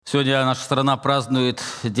Сегодня наша страна празднует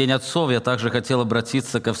День отцов. Я также хотел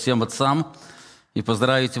обратиться ко всем отцам и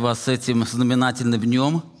поздравить вас с этим знаменательным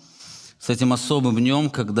днем, с этим особым днем,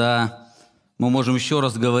 когда мы можем еще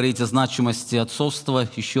раз говорить о значимости отцовства,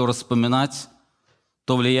 еще раз вспоминать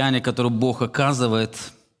то влияние, которое Бог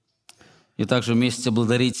оказывает, и также вместе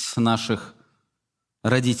благодарить наших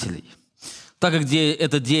родителей. Так как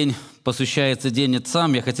этот день посвящается День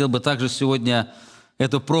отцам, я хотел бы также сегодня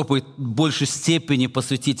эту проповедь в большей степени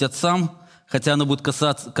посвятить отцам, хотя она будет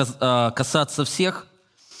касаться всех,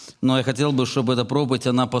 но я хотел бы, чтобы эта проповедь,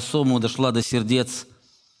 она по-особому дошла до сердец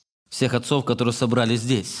всех отцов, которые собрались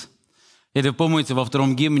здесь. Если вы помните, во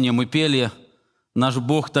втором гимне мы пели «Наш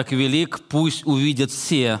Бог так велик, пусть увидят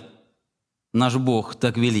все, наш Бог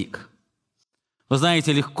так велик». Вы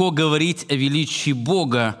знаете, легко говорить о величии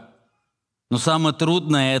Бога, но самое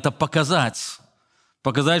трудное – это показать.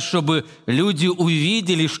 Показать, чтобы люди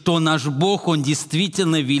увидели, что наш Бог, Он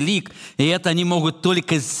действительно велик, и это они могут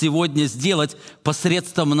только сегодня сделать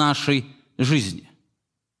посредством нашей жизни.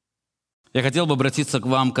 Я хотел бы обратиться к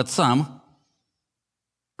вам, к отцам,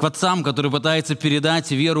 которые пытаются передать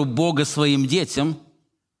веру Бога своим детям,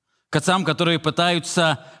 к отцам, которые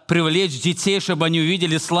пытаются привлечь детей, чтобы они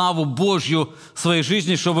увидели славу Божью в своей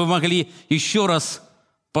жизни, чтобы могли еще раз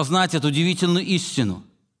познать эту удивительную истину.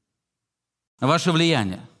 Ваше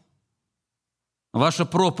влияние, ваша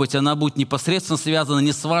проповедь, она будет непосредственно связана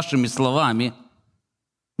не с вашими словами,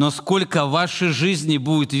 но сколько в вашей жизни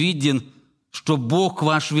будет виден, что Бог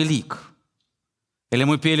ваш велик. Или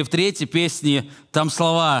мы пели в третьей песне, там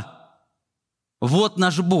слова «Вот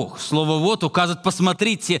наш Бог». Слово «вот» указывает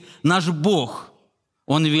 «посмотрите, наш Бог».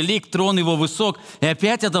 Он велик, трон Его высок. И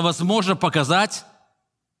опять это возможно показать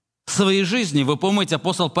в своей жизни. Вы помните,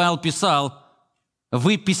 апостол Павел писал: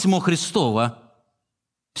 «Вы письмо Христово,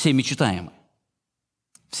 всеми читаемы».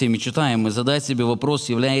 Всеми читаемы. Задайте себе вопрос,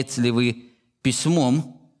 являетесь ли вы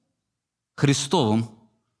письмом Христовым,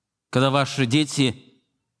 когда ваши дети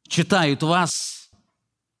читают вас,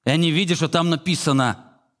 и они видят, что там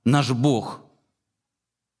написано «Наш Бог,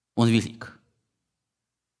 Он велик».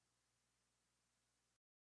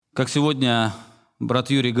 Как сегодня брат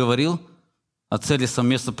Юрий говорил, о цели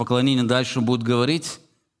совместного поклонения дальше будет говорить.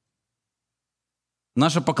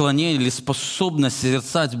 Наше поклонение или способность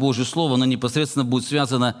созерцать Божье Слово, оно непосредственно будет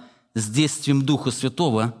связано с действием Духа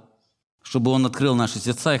Святого, чтобы Он открыл наши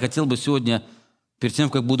сердца. Я хотел бы сегодня, перед тем,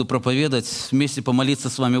 как буду проповедовать, вместе помолиться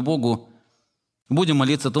с вами Богу. Будем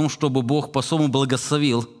молиться о том, чтобы Бог по-особому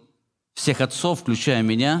благословил всех отцов, включая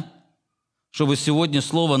меня, чтобы сегодня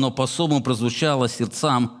Слово, оно по-особому прозвучало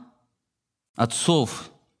сердцам отцов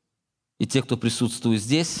и тех, кто присутствует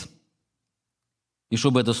здесь, и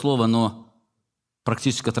чтобы это Слово, оно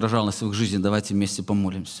практически отражалось в их жизни. Давайте вместе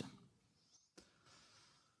помолимся.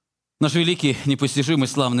 Наш великий, непостижимый,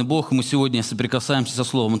 славный Бог, мы сегодня соприкасаемся со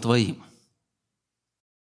Словом Твоим.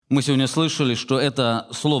 Мы сегодня слышали, что это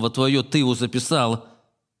Слово Твое, Ты его записал,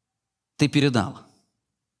 Ты передал.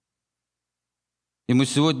 И мы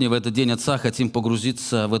сегодня, в этот День Отца, хотим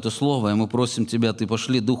погрузиться в это Слово, и мы просим Тебя, Ты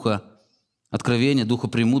пошли Духа откровения, Духа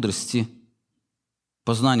премудрости,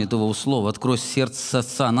 познание Твоего Слова, открой сердце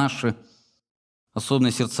Отца наши,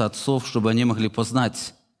 особенно сердца отцов, чтобы они могли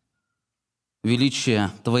познать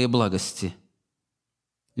величие Твоей благости,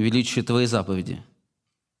 величие Твоей заповеди,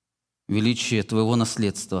 величие Твоего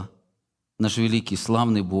наследства, наш великий,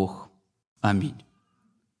 славный Бог. Аминь.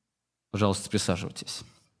 Пожалуйста, присаживайтесь.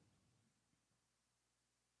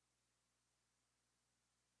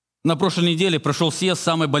 На прошлой неделе прошел съезд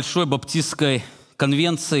самой большой баптистской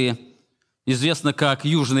конвенции, известной как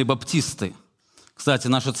Южные баптисты. Кстати,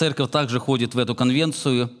 наша церковь также ходит в эту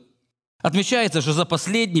конвенцию. Отмечается, что за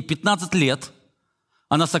последние 15 лет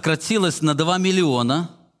она сократилась на 2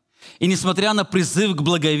 миллиона. И несмотря на призыв к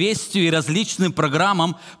благовестию и различным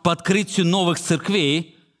программам по открытию новых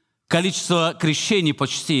церквей, количество крещений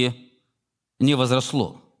почти не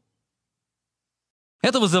возросло.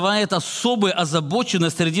 Это вызывает особую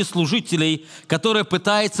озабоченность среди служителей, которые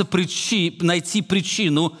пытаются найти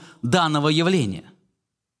причину данного явления.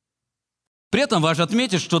 При этом важно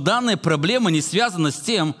отметить, что данная проблема не связана с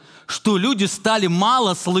тем, что люди стали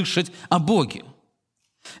мало слышать о Боге.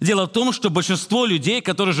 Дело в том, что большинство людей,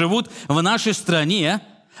 которые живут в нашей стране,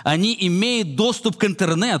 они имеют доступ к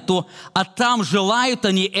интернету, а там, желают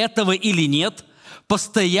они этого или нет,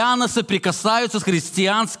 постоянно соприкасаются с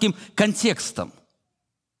христианским контекстом.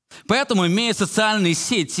 Поэтому, имея социальные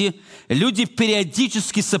сети, люди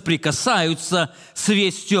периодически соприкасаются с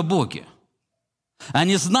вестью о Боге.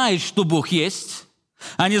 Они знают, что Бог есть,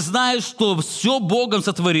 они знают, что все Богом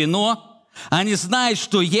сотворено, Они знают,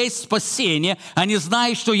 что есть спасение. Они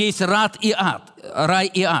знают, что есть рай и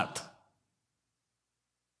ад.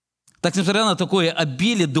 Так, несмотря на такое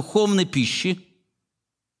обилие духовной пищи,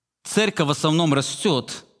 церковь в основном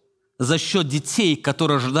растет за счет детей,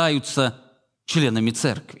 которые рождаются членами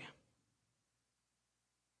церкви.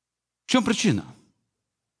 В чем причина?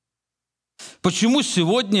 Почему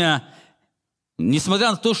сегодня,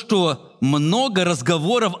 несмотря на то, что много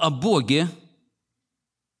разговоров о Боге,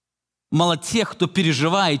 мало тех, кто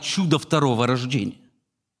переживает чудо второго рождения?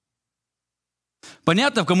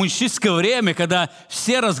 Понятно, в коммунистическое время, когда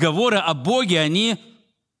все разговоры о Боге, они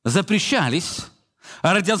запрещались,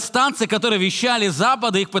 а радиостанции, которые вещали с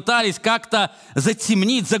Запада, их пытались как-то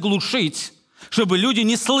затемнить, заглушить, чтобы люди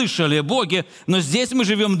не слышали о Боге. Но здесь мы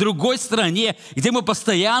живем в другой стране, где мы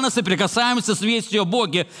постоянно соприкасаемся с вестью о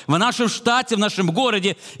Боге. В нашем штате, в нашем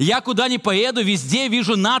городе. Я куда ни поеду, везде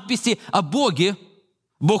вижу надписи о Боге.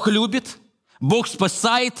 Бог любит, Бог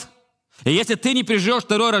спасает. И если ты не переживешь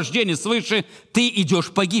второе рождение свыше, ты идешь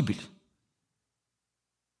в погибель.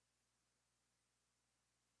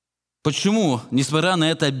 Почему, несмотря на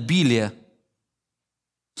это обилие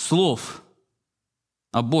слов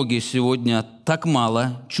о Боге, сегодня так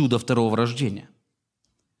мало чуда второго рождения?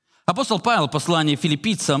 Апостол Павел в послании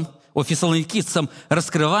фессалоникийцам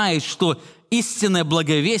раскрывает, что истинное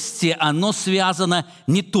благовестие, оно связано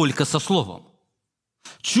не только со словом.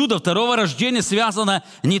 Чудо второго рождения связано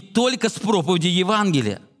не только с проповедью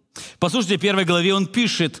Евангелия. Послушайте, в 1 главе он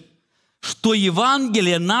пишет, что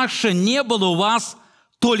Евангелие наше не было у вас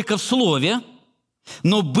только в слове,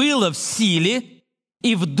 но было в силе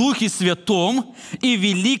и в Духе Святом, и в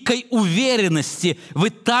великой уверенности.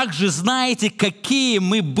 Вы также знаете, какие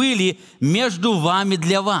мы были между вами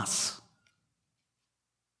для вас.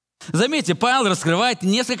 Заметьте, Павел раскрывает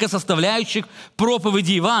несколько составляющих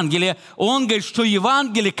проповеди Евангелия. Он говорит, что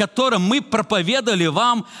Евангелие, которое мы проповедовали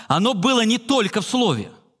вам, оно было не только в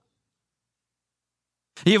слове.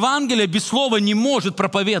 Евангелие без слова не может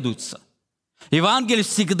проповедоваться. Евангелие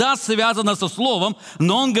всегда связано со словом,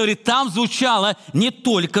 но он говорит, там звучало не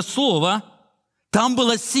только слово, там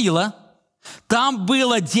была сила, там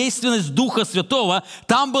была действенность Духа Святого,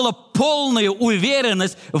 там была полная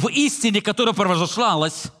уверенность в истине, которая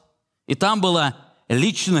провозглашалась. И там была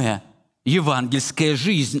личная евангельская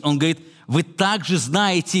жизнь. Он говорит, вы также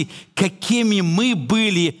знаете, какими мы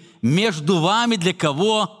были между вами, для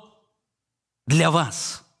кого? Для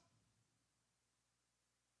вас.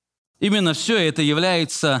 Именно все это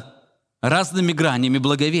является разными гранями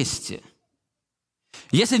благовестия.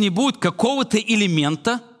 Если не будет какого-то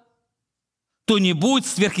элемента, то не будет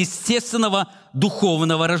сверхъестественного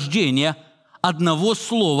духовного рождения. Одного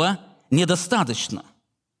слова недостаточно.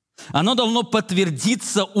 Оно должно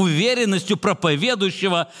подтвердиться уверенностью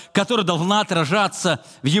проповедующего, которая должна отражаться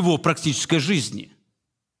в его практической жизни.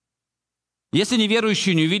 Если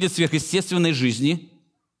неверующие не увидят сверхъестественной жизни,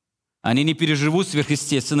 они не переживут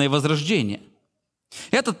сверхъестественное возрождение.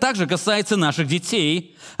 Это также касается наших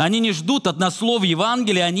детей. Они не ждут от нас слов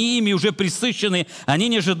Евангелия, они ими уже пресыщены, они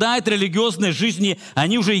не ожидают религиозной жизни,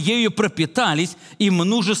 они уже ею пропитались, им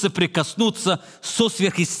нужно соприкоснуться со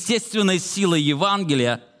сверхъестественной силой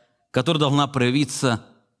Евангелия, которая должна проявиться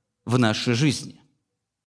в нашей жизни.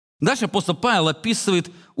 Дальше апостол Павел описывает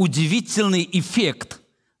удивительный эффект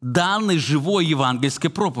данной живой евангельской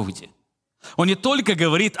проповеди. Он не только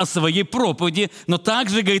говорит о своей проповеди, но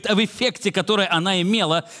также говорит об эффекте, который она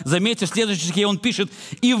имела. Заметьте, в следующем стихе он пишет,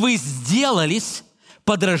 «И вы сделались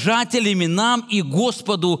подражателями нам и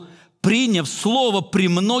Господу, приняв слово при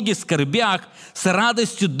многих скорбях с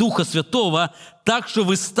радостью Духа Святого, так что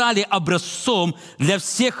вы стали образцом для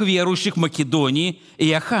всех верующих Македонии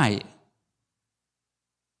и Ахаи».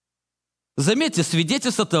 Заметьте,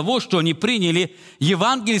 свидетельство того, что они приняли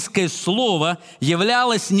евангельское слово,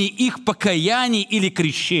 являлось не их покаяние или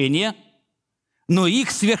крещение, но их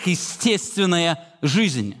сверхъестественная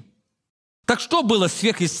жизнь. Так что было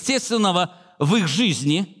сверхъестественного в их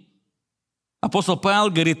жизни? Апостол Павел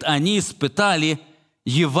говорит, они испытали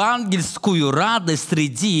евангельскую радость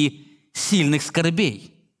среди сильных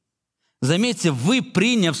скорбей. Заметьте, вы,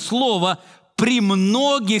 приняв слово, при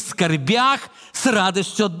многих скорбях с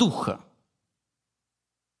радостью от Духа.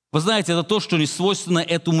 Вы знаете, это то, что не свойственно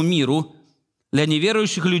этому миру. Для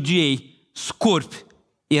неверующих людей скорбь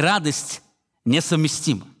и радость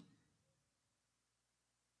несовместимы.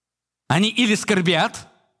 Они или скорбят,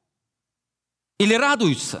 или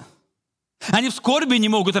радуются. Они в скорби не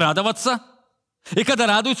могут радоваться, и когда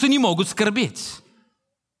радуются, не могут скорбеть.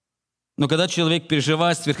 Но когда человек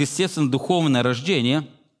переживает сверхъестественное духовное рождение,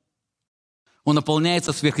 он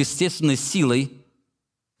наполняется сверхъестественной силой,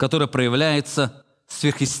 которая проявляется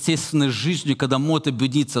сверхъестественной жизнью, когда может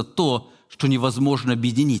объединиться то, что невозможно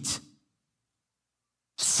объединить.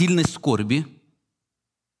 В сильной скорби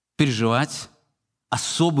переживать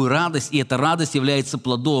особую радость, и эта радость является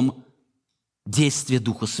плодом действия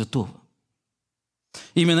Духа Святого.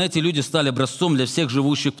 Именно эти люди стали образцом для всех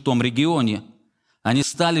живущих в том регионе. Они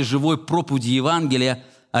стали живой проповедью Евангелия,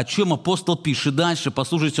 о чем апостол пишет дальше.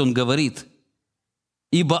 Послушайте, он говорит: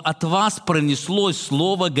 «Ибо от вас пронеслось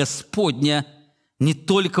слово Господня не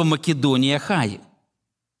только в Македонии и Ахае».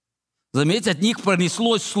 Заметьте, от них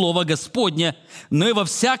пронеслось слово Господня, но и во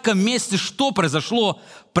всяком месте что произошло?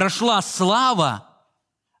 Прошла слава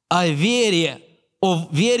о вере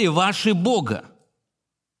вашей Бога.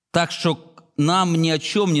 Так что нам ни о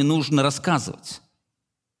чем не нужно рассказывать.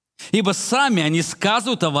 Ибо сами они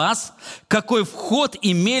сказывают о вас, какой вход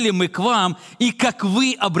имели мы к вам, и как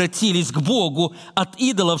вы обратились к Богу от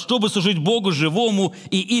идолов, чтобы служить Богу живому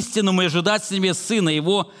и истинному, и ожидать в себе Сына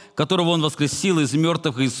Его, которого Он воскресил из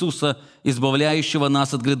мертвых, Иисуса, избавляющего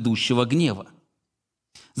нас от грядущего гнева».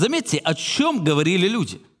 Заметьте, о чем говорили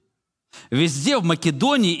люди. Везде в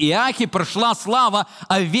Македонии и Ахе прошла слава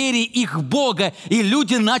о вере их Бога, и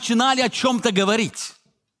люди начинали о чем-то говорить.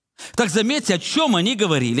 Так заметьте, о чем они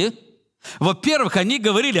говорили. Во-первых, они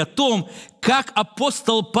говорили о том, как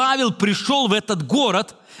апостол Павел пришел в этот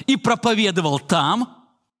город и проповедовал там.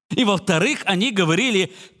 И во-вторых, они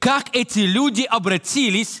говорили, как эти люди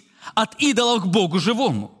обратились от идолов к Богу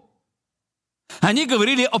живому. Они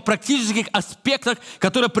говорили о практических аспектах,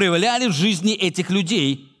 которые проявляли в жизни этих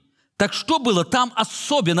людей. Так что было там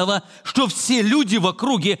особенного, что все люди в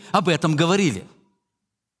округе об этом говорили?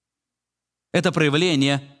 Это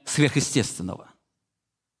проявление сверхъестественного.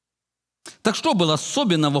 Так что было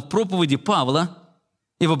особенного в проповеди Павла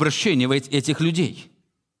и в обращении этих людей?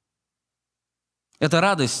 Это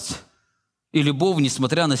радость и любовь,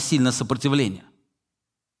 несмотря на сильное сопротивление.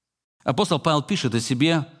 Апостол Павел пишет о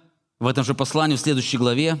себе в этом же послании в следующей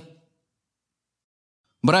главе: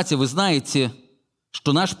 «Братья, вы знаете,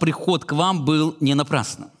 что наш приход к вам был не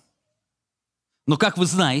напрасным. Но, как вы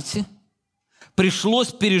знаете,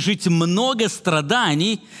 пришлось пережить много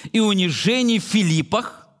страданий и унижений в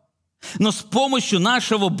Филиппах, но с помощью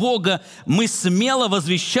нашего Бога мы смело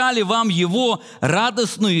возвещали вам Его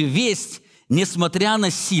радостную весть, несмотря на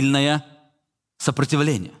сильное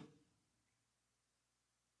сопротивление».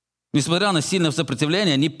 Несмотря на сильное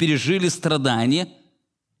сопротивление, они пережили страдания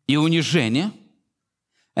и унижение.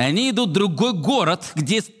 Они идут в другой город,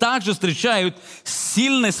 где также встречают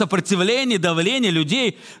сильное сопротивление, давление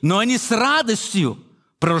людей, но они с радостью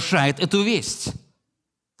провозглашают эту весть.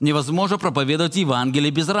 Невозможно проповедовать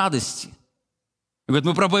Евангелие без радости. Говорит,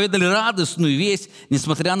 мы проповедовали радостную весть,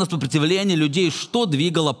 несмотря на сопротивление людей. Что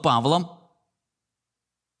двигало Павлом?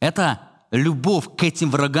 Это любовь к этим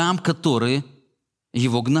врагам, которые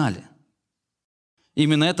его гнали.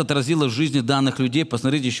 Именно это отразило в жизни данных людей.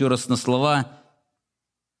 Посмотрите еще раз на слова,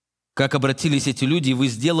 как обратились эти люди: «И вы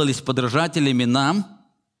сделались подражателями нам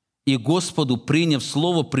и Господу, приняв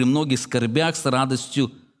слово при многих скорбях с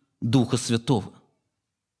радостью Духа Святого».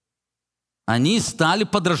 Они стали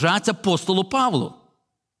подражать апостолу Павлу.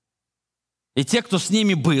 И те, кто с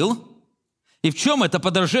ними был, и в чем это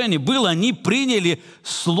подражание было, они приняли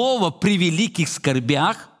слово при великих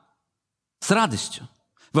скорбях с радостью.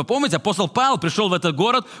 Вы помните, апостол Павел пришел в этот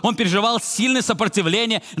город, он переживал сильное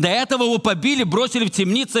сопротивление. До этого его побили, бросили в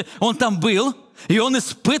темницы, он там был, и он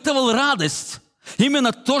испытывал радость.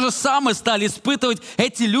 Именно то же самое стали испытывать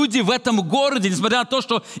эти люди в этом городе, несмотря на то,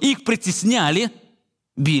 что их притесняли,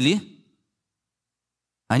 били.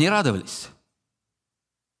 Они радовались.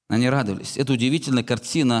 Они радовались. Это удивительная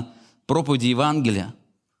картина проповеди Евангелия.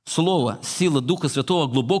 Слово, сила Духа Святого,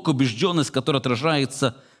 глубокая убежденность, которая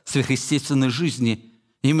отражается в сверхъестественной жизни.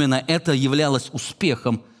 Именно это являлось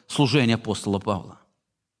успехом служения апостола Павла.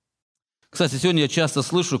 Кстати, сегодня я часто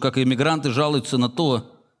слышу, как иммигранты жалуются на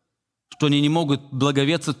то, что они не могут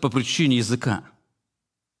благовествовать по причине языка.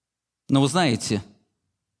 Но вы знаете,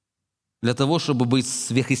 для того, чтобы быть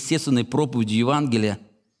сверхъестественной проповедью Евангелия,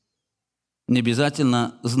 не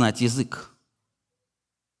обязательно знать язык.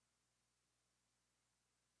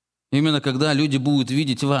 Именно когда люди будут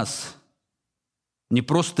видеть вас, не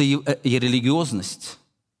просто религиозность,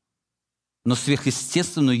 но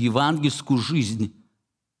сверхъестественную евангельскую жизнь,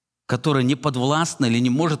 которая не подвластна или не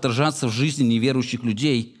может отражаться в жизни неверующих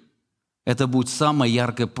людей, это будет самая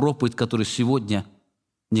яркая проповедь, которой сегодня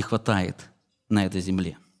не хватает на этой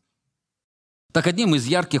земле. Так, одним из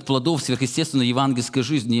ярких плодов сверхъестественной евангельской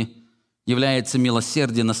жизни является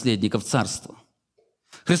милосердие наследников царства.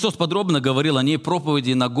 Христос подробно говорил о ней в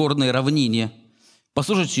проповеди на горной равнине.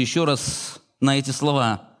 Послушайте еще раз на эти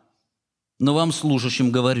слова. но вам,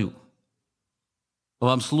 слушающим, говорю».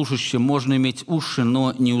 Вам, слушающим, можно иметь уши,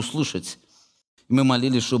 но не услышать. Мы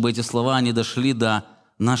молились, чтобы эти слова не дошли до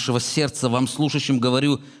нашего сердца. Вам, слушающим,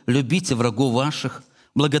 говорю: любите врагов ваших,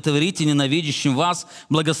 благотворите ненавидящим вас,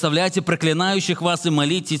 благословляйте проклинающих вас и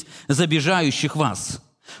молитесь за обижающих вас.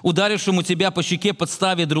 Ударившему тебя по щеке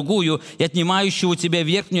подстави другую, и отнимающему у тебя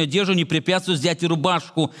верхнюю одежду не препятствуй взять и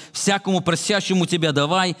рубашку. Всякому просящему тебя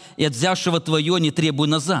давай, и от взявшего твое не требуй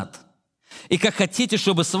назад. И как хотите,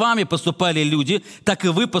 чтобы с вами поступали люди, так и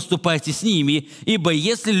вы поступайте с ними. Ибо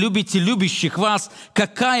если любите любящих вас,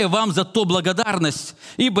 какая вам за то благодарность?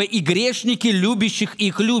 Ибо и грешники любящих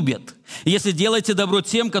их любят. Если делаете добро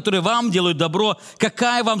тем, которые вам делают добро,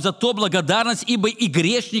 какая вам за то благодарность? Ибо и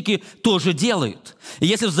грешники тоже делают. И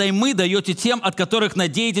если взаймы даете тем, от которых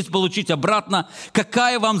надеетесь получить обратно,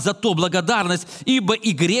 какая вам за то благодарность? Ибо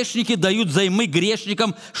и грешники дают взаймы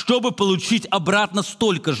грешникам, чтобы получить обратно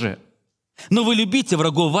столько же. Но вы любите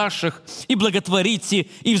врагов ваших, и благотворите,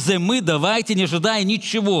 и взаймы давайте, не ожидая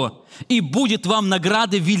ничего. И будет вам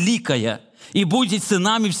награда великая, и будете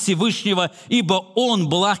сынами Всевышнего, ибо Он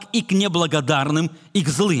благ и к неблагодарным, и к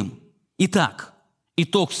злым. Итак,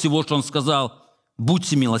 итог всего, что Он сказал: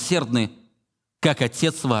 будьте милосердны, как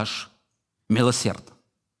Отец ваш милосерд.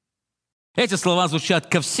 Эти слова звучат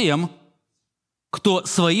ко всем, кто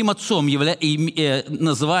своим отцом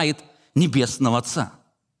называет Небесного Отца,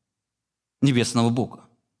 Небесного Бога.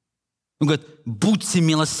 Он говорит: будьте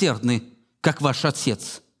милосердны, как ваш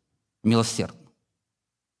Отец милосердный.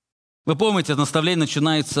 Вы помните, это наставление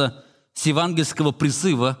начинается с евангельского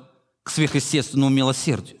призыва к сверхъестественному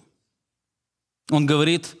милосердию. Он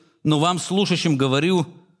говорит: но вам, слушающим, говорю,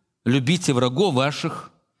 любите врагов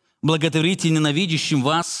ваших, благотворите ненавидящим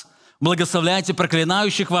вас, благословляйте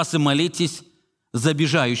проклинающих вас и молитесь за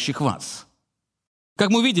обижающих вас. Как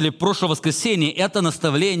мы видели в прошлое воскресенье, это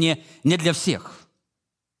наставление не для всех,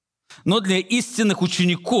 но для истинных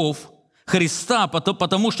учеников Христа,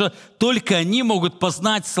 потому что только они могут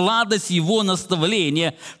познать сладость Его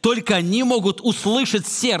наставления, только они могут услышать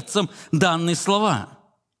сердцем данные слова.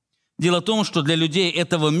 Дело в том, что для людей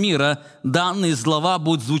этого мира данные слова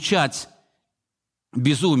будут звучать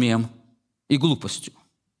безумием и глупостью.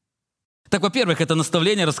 Так, во-первых, это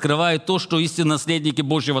наставление раскрывает то, что истинные наследники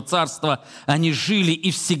Божьего Царства, они жили и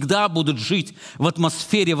всегда будут жить в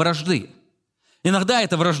атмосфере вражды. Иногда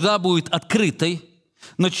эта вражда будет открытой,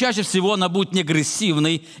 но чаще всего она будет не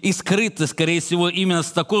агрессивной и скрытой, скорее всего, именно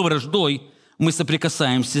с такой враждой мы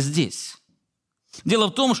соприкасаемся здесь. Дело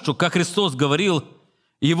в том, что, как Христос говорил,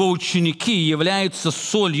 Его ученики являются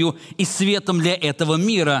солью и светом для этого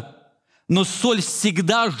мира, но соль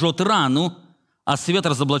всегда жжет рану, а свет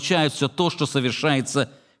разоблачает все то, что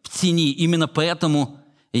совершается в тени. Именно поэтому,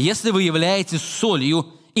 если вы являетесь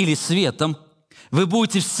солью или светом, вы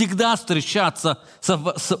будете всегда встречаться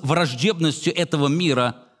с враждебностью этого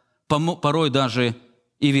мира, порой даже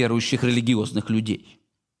и верующих религиозных людей.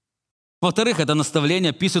 Во-вторых, это наставление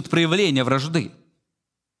описывает проявление вражды.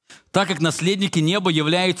 Так как наследники неба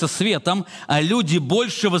являются светом, а люди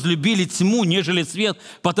больше возлюбили тьму, нежели свет,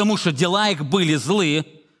 потому что дела их были злые,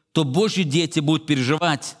 то Божьи дети будут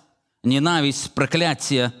переживать ненависть,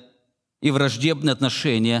 проклятие и враждебные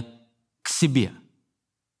отношения к себе.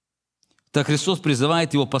 Так Христос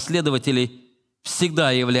призывает Его последователей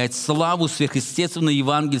всегда являть славу сверхъестественной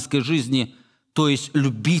евангельской жизни, то есть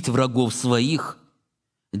любить врагов своих,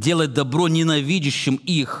 делать добро ненавидящим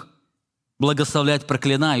их, благословлять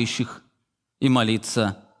проклинающих и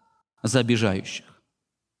молиться за обижающих.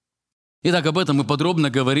 Итак, об этом мы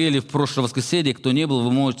подробно говорили в прошлое воскресенье. Кто не был,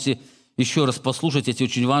 вы можете еще раз послушать эти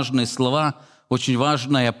очень важные слова, очень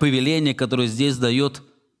важное повеление, которое здесь дает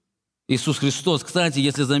Иисус Христос. Кстати,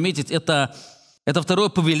 если заметить, это второе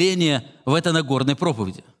повеление в этой Нагорной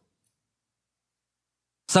проповеди.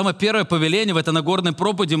 Самое первое повеление в этой Нагорной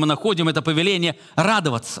проповеди мы находим, это повеление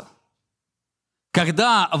радоваться.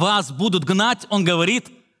 Когда вас будут гнать, Он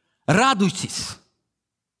говорит: радуйтесь.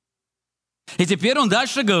 И теперь Он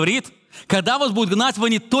дальше говорит: когда вас будут гнать, вы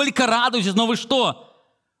не только радуетесь, но вы что?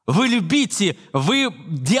 Вы любите, вы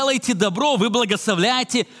делаете добро, вы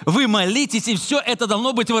благословляете, вы молитесь, и все это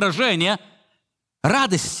должно быть выражение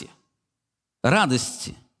радости.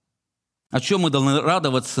 Радости. О чем мы должны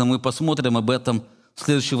радоваться, мы посмотрим об этом в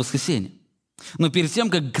следующее воскресенье. Но перед тем,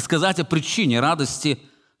 как сказать о причине радости,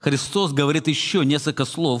 Христос говорит еще несколько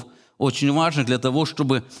слов, очень важных для того,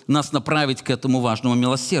 чтобы нас направить к этому важному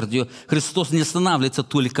милосердию. Христос не останавливается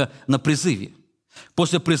только на призыве.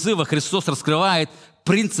 После призыва Христос раскрывает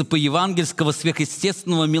принципы евангельского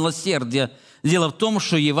сверхъестественного милосердия. Дело в том,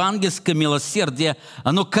 что евангельское милосердие,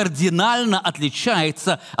 оно кардинально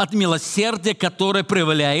отличается от милосердия, которое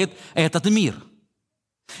проявляет этот мир.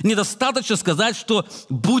 Недостаточно сказать, что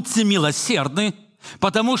будьте милосердны,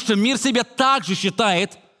 потому что мир себя также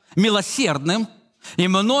считает милосердным. И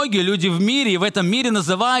многие люди в мире, и в этом мире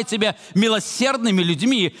называют себя милосердными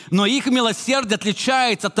людьми, но их милосердие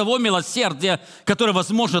отличается от того милосердия, которое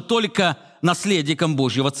возможно только наследникам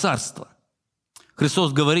Божьего Царства.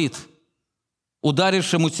 Христос говорит: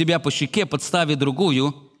 ударившему тебя по щеке подстави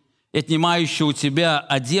другую, и отнимающему у тебя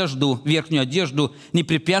одежду, верхнюю одежду, не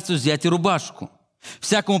препятствуй взять и рубашку.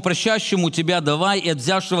 Всякому прощающему тебя давай, и от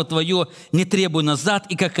взявшего твое не требуй назад,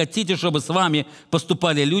 и как хотите, чтобы с вами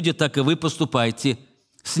поступали люди, так и вы поступайте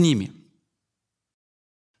с ними.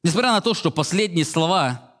 Несмотря на то, что последние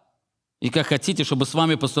слова «и как хотите, чтобы с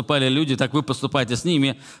вами поступали люди, так вы поступайте с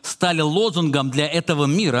ними» стали лозунгом для этого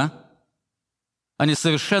мира, они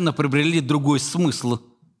совершенно приобрели другой смысл,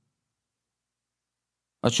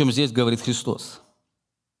 о чем здесь говорит Христос.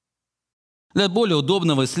 Для более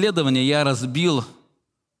удобного исследования я разбил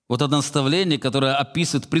вот это наставление, которое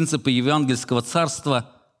описывает принципы евангельского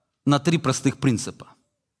царства, на 3 простых принципа.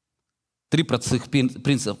 3 простых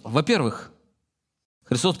принципа. Во-первых,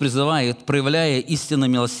 Христос призывает, проявляя истинное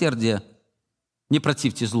милосердие, не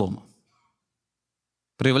противьте злому.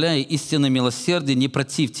 Проявляя истинное милосердие, не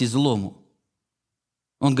противьте злому.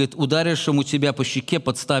 Он говорит: ударившему тебя по щеке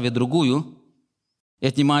подстави другую, и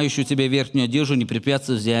отнимающему тебя верхнюю одежду не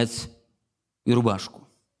препятствуй взять и рубашку.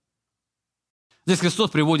 Здесь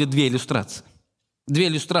Христос приводит 2 иллюстрации. 2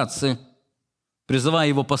 иллюстрации, призывая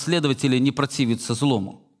его последователей не противиться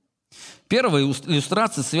злому. Первая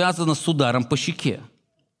иллюстрация связана с ударом по щеке.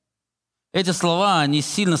 Эти слова, они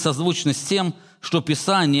сильно созвучны с тем, что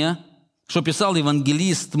писал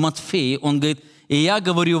евангелист Матфей. Он говорит: «И я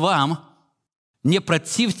говорю вам, не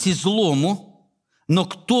противьте злому, но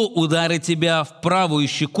кто ударит тебя в правую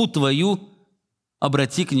щеку твою,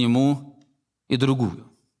 обрати к нему и другую».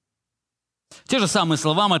 Те же самые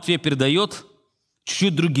слова Матфей передает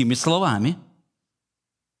чуть-чуть другими словами.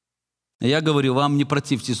 «Я говорю вам, не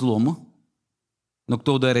противьте злому, но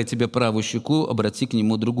кто ударит тебя правую щеку, обрати к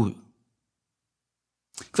нему другую».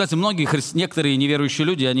 Кстати, некоторые неверующие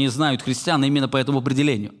люди, они знают христиан именно по этому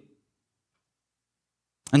определению.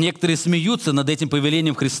 А некоторые смеются над этим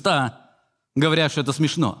повелением Христа, говоря, что это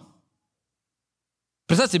смешно.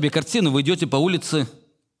 Представьте себе картину: вы идете по улице,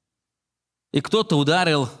 и кто-то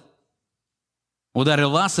ударил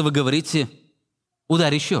вас, и вы говорите: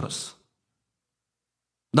 ударь еще раз.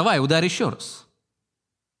 Давай, ударь еще раз.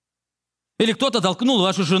 Или кто-то толкнул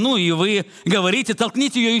вашу жену, и вы говорите: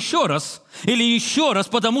 толкните ее еще раз. Или еще раз,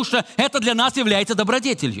 потому что это для нас является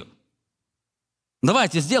добродетелью.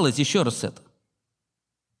 Давайте, сделайте еще раз это.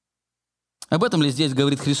 Об этом ли здесь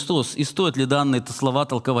говорит Христос, и стоит ли данные слова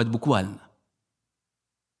толковать буквально?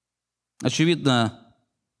 Очевидно,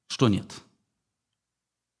 что нет.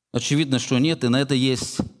 Очевидно, что нет, и на это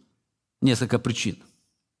есть несколько причин.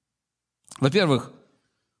 Во-первых,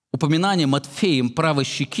 упоминание Матфеем правой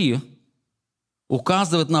щеки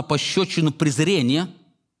указывает на пощечину презрения,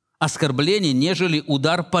 оскорбление, нежели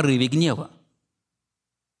удар в порыве гнева.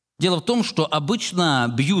 Дело в том, что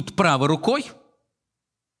обычно бьют правой рукой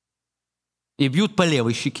и бьют по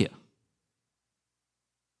левой щеке.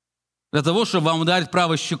 Для того, чтобы вам ударить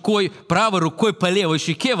правой рукой по левой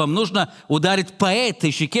щеке, вам нужно ударить по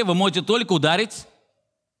этой щеке. Вы можете только ударить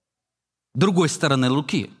другой стороной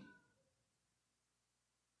руки,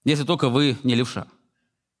 если только вы не левша.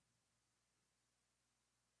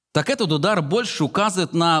 Так этот удар больше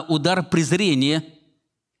указывает на удар презрения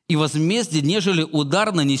и возмездия, нежели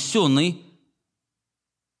удар, нанесенный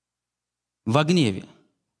во гневе.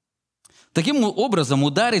 Таким образом,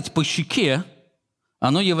 ударить по щеке,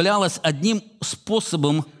 оно являлось одним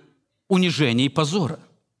способом унижения и позора.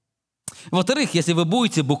 Во-вторых, если вы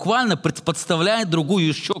будете буквально подставлять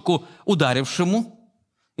другую щеку ударившему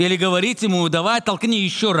или говорить ему: давай, толкни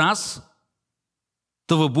еще раз,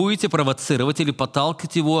 то вы будете провоцировать или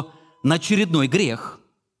подталкивать его на очередной грех,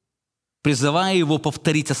 призывая его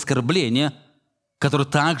повторить оскорбление, которое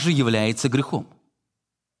также является грехом.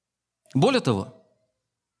 Более того,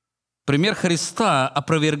 пример Христа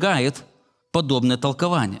опровергает подобное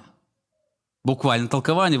толкование. Буквальное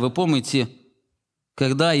толкование, вы помните,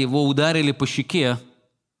 когда его ударили по щеке,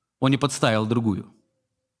 он не подставил другую.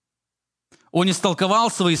 Он не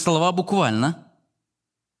истолковал свои слова буквально.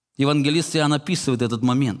 Евангелист Иоанн описывает этот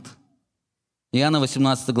момент. Иоанна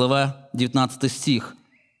 18 глава, 19 стих.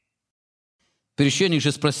 «Священник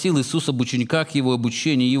же спросил Иисуса об учениках его, об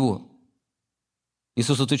учении его.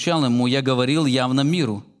 Иисус отвечал ему: «Я говорил явно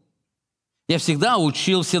миру. Я всегда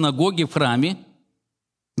учил в синагоге, в храме,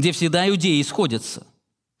 где всегда иудеи сходятся,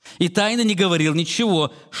 и тайно не говорил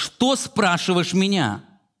ничего. Что спрашиваешь меня?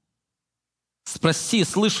 Спроси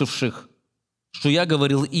слышавших, что я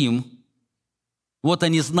говорил им. Вот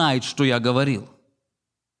они знают, что я говорил».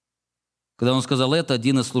 Когда он сказал это,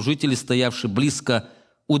 один из служителей, стоявший близко,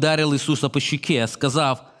 ударил Иисуса по щеке,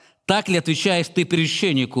 сказав: «Так ли отвечаешь ты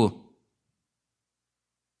священнику?»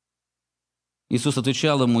 Иисус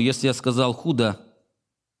отвечал ему: «Если я сказал худо,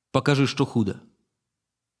 покажи, что худо.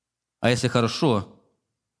 А если хорошо,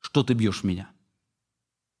 что ты бьешь меня?»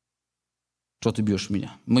 Что ты бьешь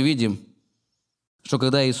меня? Мы видим, что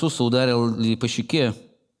когда Иисуса ударили по щеке,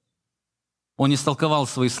 он не истолковал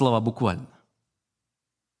свои слова буквально.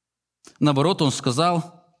 Наоборот, он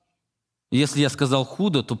сказал: «Если я сказал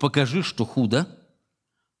худо, то покажи, что худо.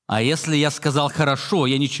 А если я сказал хорошо,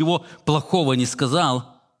 я ничего плохого не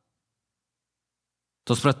сказал,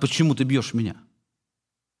 то спрашивают: почему ты бьешь меня?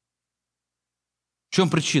 В чем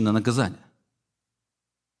причина наказания?»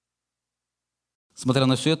 Смотря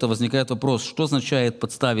на все это, возникает вопрос: что означает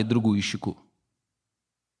подставить другую щеку?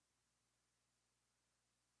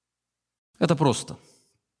 Это просто.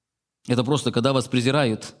 Это просто, когда вас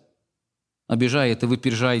презирают, обижают, и вы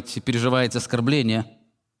переживаете оскорбление,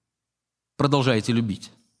 продолжайте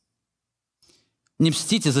любить. Не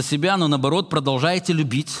мстите за себя, но наоборот продолжайте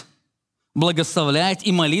любить, благословлять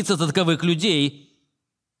и молиться за таковых людей.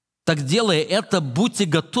 Так делая это, будьте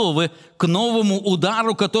готовы к новому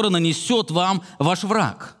удару, который нанесет вам ваш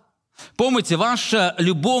враг. Помните, ваша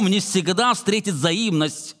любовь не всегда встретит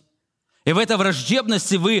взаимность. И в этой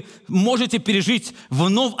враждебности вы можете пережить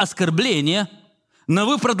вновь оскорбление, но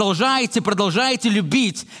вы продолжаете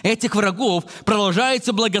любить этих врагов,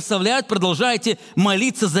 продолжаете благословлять, продолжаете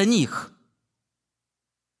молиться за них.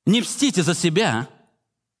 Не мстите за себя.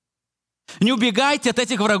 Не убегайте от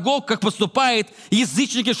этих врагов, как поступают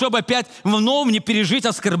язычники, чтобы опять вновь не пережить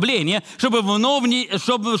оскорбление,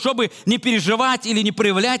 чтобы не переживать или не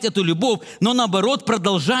проявлять эту любовь, но наоборот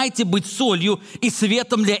продолжайте быть солью и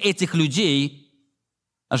светом для этих людей,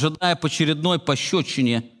 ожидая по очередной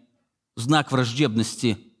пощечине в знак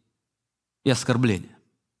враждебности и оскорбления.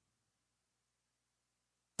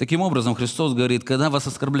 Таким образом, Христос говорит: когда вас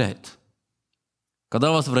оскорбляют,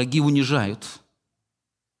 когда вас враги унижают,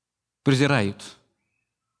 презирают,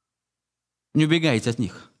 не убегайте от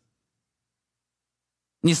них,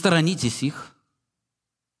 не сторонитесь их,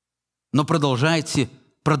 но продолжайте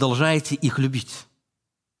их любить.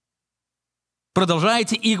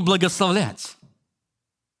 Продолжайте их благословлять.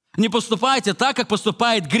 Не поступайте так, как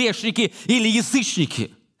поступают грешники или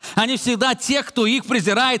язычники. Они всегда, те, кто их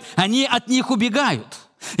презирает, они от них убегают.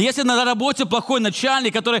 Если на работе плохой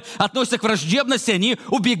начальник, который относится к враждебности, они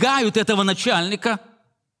убегают этого начальника.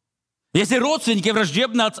 Если родственники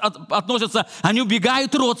враждебно относятся, они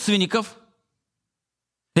убегают родственников.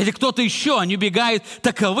 Или кто-то еще, они убегают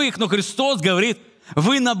таковых. Но Христос говорит: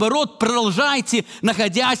 вы, наоборот, продолжайте,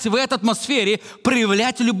 находясь в этой атмосфере,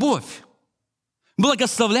 проявлять любовь.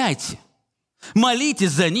 Благословляйте,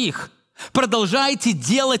 молитесь за них, продолжайте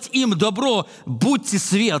делать им добро, будьте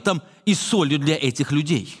светом и солью для этих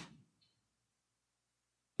людей.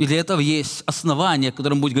 И для этого есть основание, о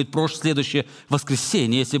котором будет говорить следующее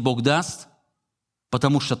воскресенье, если Бог даст,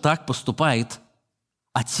 потому что так поступает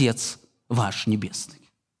Отец ваш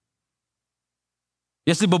Небесный.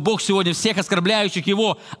 Если бы Бог сегодня всех оскорбляющих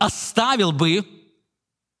Его оставил бы,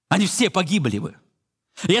 они все погибли бы.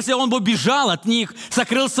 Если Он бы бежал от них,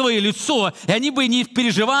 сокрыл свое лицо, и они бы не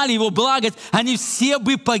переживали Его благость, они все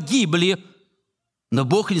бы погибли. Но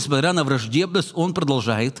Бог, несмотря на враждебность, Он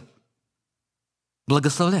продолжает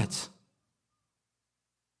благословлять.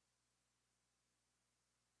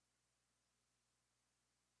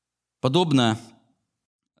 Подобно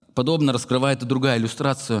раскрывает и другая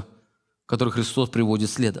иллюстрация, которую Христос приводит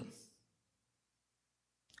следом.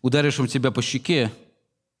 Ударившим тебя по щеке,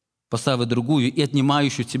 поставив другую, и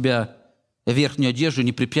отнимающую тебя верхнюю одежду,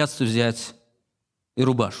 не препятствуй взять и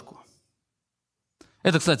рубашку.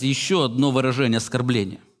 Это, кстати, еще одно выражение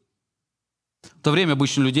оскорбления. В то время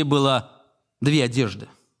обычно у людей было две одежды.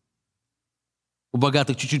 У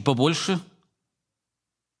богатых чуть-чуть побольше,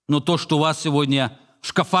 но то, что у вас сегодня в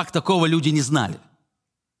шкафах, такого люди не знали.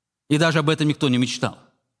 И даже об этом никто не мечтал.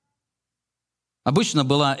 Обычно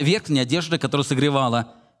была верхняя одежда, которая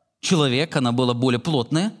согревала человека, она была более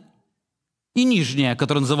плотная, и нижняя,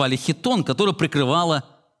 которую называли хитон, которая прикрывала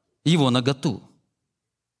его наготу.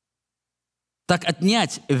 Так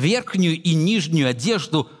отнять верхнюю и нижнюю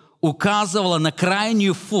одежду указывало на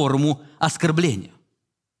крайнюю форму оскорбления.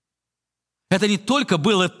 Это не только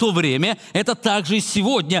было в то время, это также и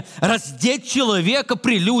сегодня. Раздеть человека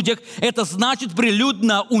при людях – это значит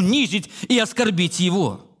прилюдно унизить и оскорбить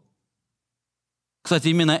его. Кстати,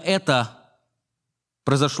 именно это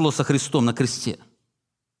произошло со Христом на кресте.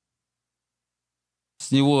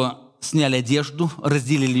 С него сняли одежду,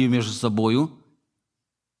 разделили ее между собою,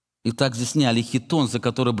 и также сняли хитон, за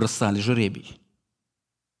который бросали жребий.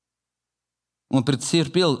 Он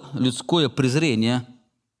претерпел людское презрение,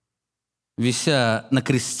 вися на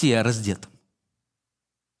кресте раздетым.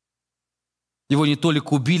 Его не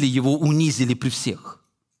только убили, его унизили при всех.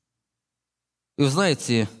 И вы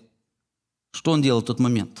знаете, что он делал в тот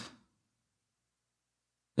момент?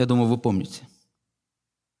 Я думаю, вы помните.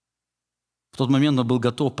 В тот момент он был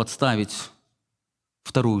готов подставить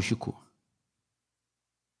вторую щеку.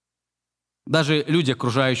 Даже люди,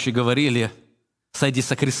 окружающие, говорили: «Сойди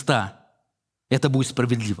со креста, это будет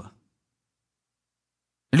справедливо».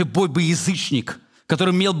 Любой бы язычник,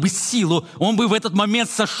 который имел бы силу, он бы в этот момент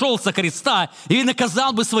сошел со креста и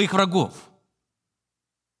наказал бы своих врагов.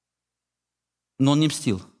 Но он не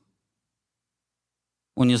мстил.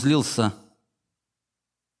 Он не злился,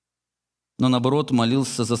 но наоборот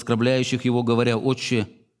молился за оскорбляющих его, говоря: «Отче,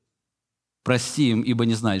 прости им, ибо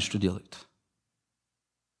не знают, что делают».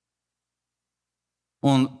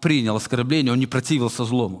 Он принял оскорбление, он не противился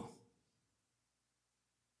злому.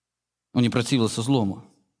 Он не противился злому.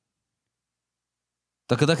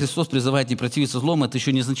 Так когда Христос призывает не противиться злому, это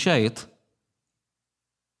еще не означает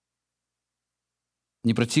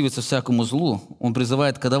не противиться всякому злу. Он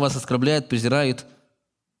призывает, когда вас оскорбляют, презирают,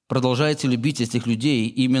 продолжайте любить этих людей.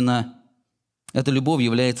 Именно эта любовь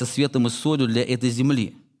является светом и солью для этой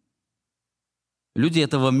земли. Люди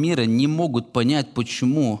этого мира не могут понять,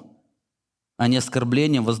 почему они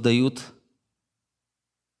оскорблением воздают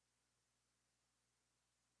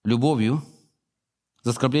любовью.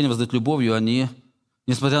 За оскорбление воздают любовью, они,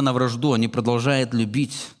 несмотря на вражду, они продолжают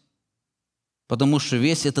любить. Потому что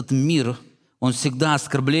весь этот мир, он всегда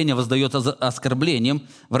оскорбление воздает за оскорблением,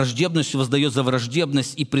 враждебностью воздает за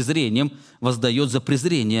враждебность и презрением воздает за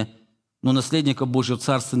презрение. Но наследников Божьего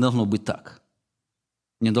Царства не должно быть так.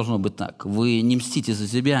 Не должно быть так. Вы не мстите за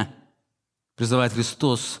себя, призывает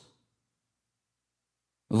Христос.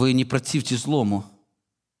 Вы не противьте злому.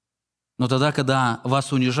 Но тогда, когда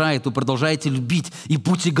вас унижают, вы продолжаете любить и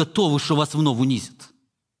будьте готовы, что вас вновь унизят.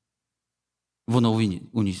 Вновь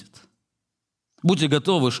унизят. Будьте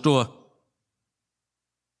готовы, что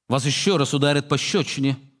вас еще раз ударят по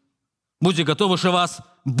щечине. Будьте готовы, что вас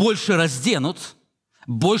больше разденут,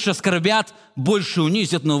 больше оскорбят, больше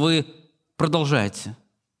унизят, но вы продолжаете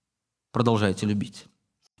любить.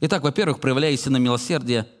 Итак, во-первых, проявляя истинное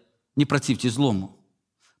милосердие, не противьте злому.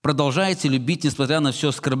 Продолжайте любить, несмотря на все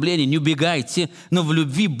оскорбление, не убегайте, но в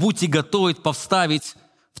любви будьте готовы повставить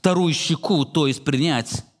вторую щеку, то есть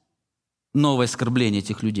принять новое оскорбление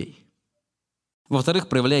этих людей. Во-вторых,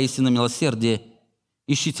 проявляя истинное милосердие,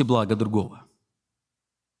 ищите благо другого.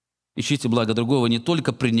 Ищите благо другого, не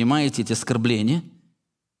только принимаете эти оскорбления,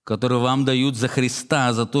 которые вам дают за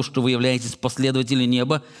Христа, за то, что вы являетесь последователем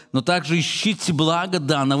неба, но также ищите благо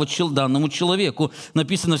данному человеку.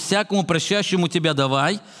 Написано: «Всякому просящему тебя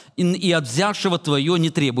давай, и от взявшего твое не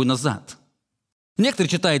требуй назад». Некоторые,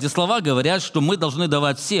 читая эти слова, говорят, что мы должны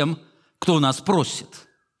давать всем, кто у нас просит.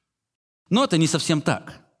 Но это не совсем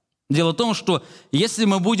так. Дело в том, что если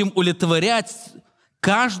мы будем удовлетворять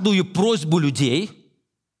каждую просьбу людей,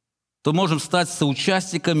 то можем стать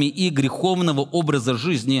соучастниками и греховного образа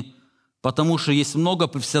жизни, потому что есть много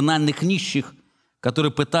профессиональных нищих,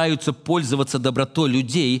 которые пытаются пользоваться добротой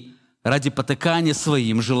людей ради потакания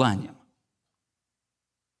своим желаниям.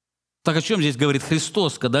 Так о чем здесь говорит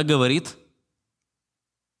Христос, когда говорит: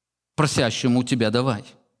 «Просящему тебя давай»?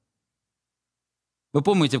 Вы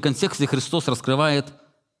помните, в контексте Христос раскрывает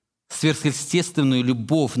сверхъестественную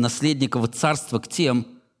любовь наследников царства к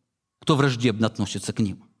тем, кто враждебно относится к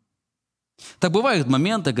ним. Так бывают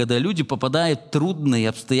моменты, когда люди попадают в трудные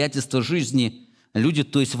обстоятельства жизни. Люди,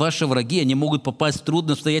 то есть ваши враги, они могут попасть в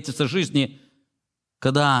трудные обстоятельства жизни,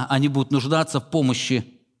 когда они будут нуждаться в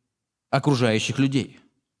помощи окружающих людей.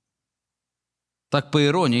 Так, по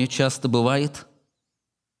иронии, часто бывает,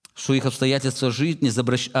 что их обстоятельства жизни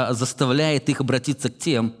заставляет их обратиться к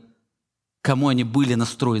тем, кому они были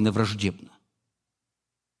настроены враждебно.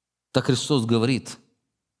 Так Христос говорит: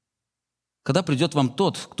 когда придет вам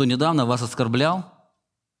тот, кто недавно вас оскорблял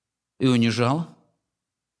и унижал,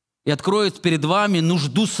 и откроет перед вами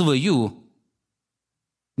нужду свою,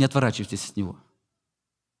 не отворачивайтесь от него.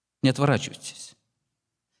 Не отворачивайтесь.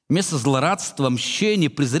 Вместо злорадства, мщения,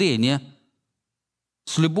 презрения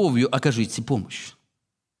с любовью окажите помощь.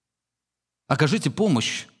 Окажите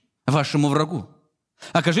помощь вашему врагу.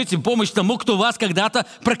 Окажите помощь тому, кто вас когда-то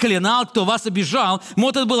проклинал, кто вас обижал.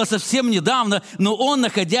 Может, это было совсем недавно, но он,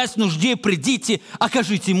 находясь в нужде, придите,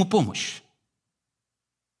 окажите ему помощь.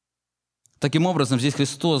 Таким образом, здесь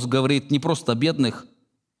Христос говорит не просто о бедных,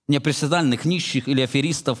 не о преседальных нищих или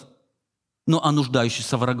аферистов, но о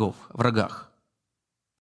нуждающихся врагах.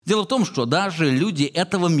 Дело в том, что даже люди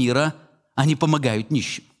этого мира, они помогают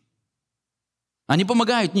нищим. Они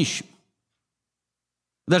помогают нищим.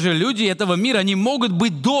 Даже люди этого мира, они могут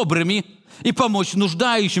быть добрыми и помочь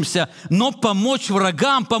нуждающимся, но помочь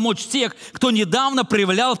врагам, помочь тех, кто недавно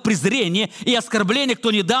проявлял презрение и оскорбление,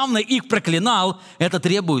 кто недавно их проклинал, это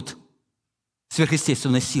требует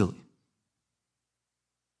сверхъестественной силы.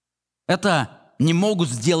 Это не могут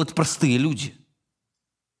сделать простые люди.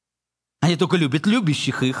 Они только любят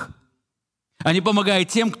любящих их. Они помогают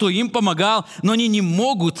тем, кто им помогал, но они не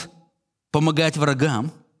могут помогать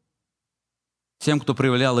врагам, тем, кто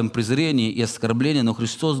проявлял им презрение и оскорбление. Но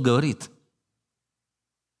Христос говорит,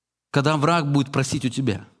 когда враг будет просить у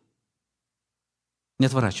тебя, не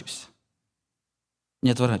отворачивайся.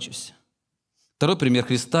 Не отворачивайся. Второй пример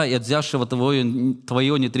Христа: «И от взявшего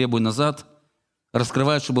твое не требуй назад»,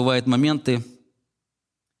 раскрывает, что бывают моменты,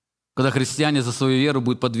 когда христиане за свою веру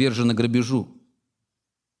будут подвержены грабежу.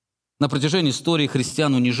 На протяжении истории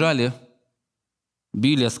христиан унижали,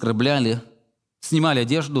 били, оскорбляли, снимали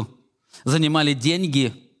одежду, занимали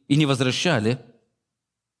деньги и не возвращали,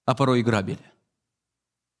 а порой и грабили.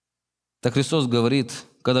 Так Христос говорит,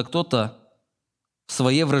 когда кто-то в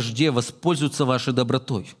своей вражде воспользуется вашей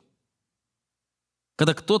добротой,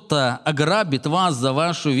 когда кто-то ограбит вас за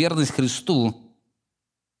вашу верность Христу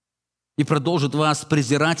и продолжит вас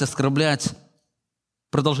презирать, оскорблять,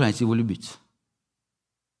 продолжайте его любить.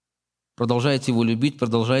 Продолжайте его любить,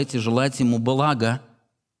 продолжайте желать ему блага,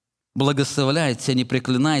 благословляйте, а не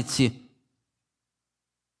проклинайте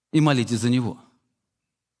и молитесь за него.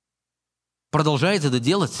 Продолжайте это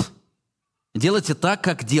делать. Делайте так,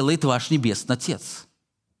 как делает ваш Небесный Отец.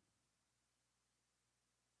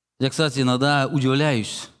 Я, кстати, иногда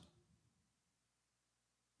удивляюсь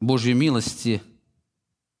Божьей милости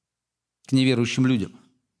к неверующим людям.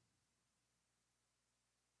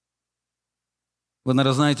 Вы,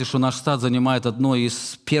 наверное, знаете, что наш штат занимает одно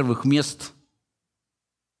из первых мест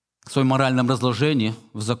в своем моральном разложении,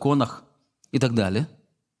 в законах и так далее.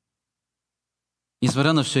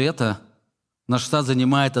 Несмотря на все это, наш штат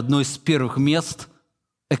занимает одно из первых мест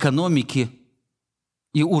экономики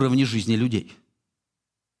и уровня жизни людей.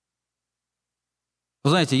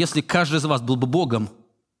 Вы знаете, если каждый из вас был бы Богом,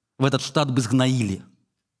 в этот штат бы сгноили.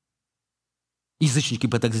 Язычники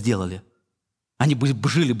бы так сделали. Они бы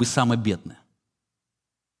жили бы самые бедные.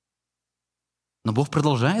 Но Бог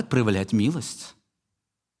продолжает проявлять милость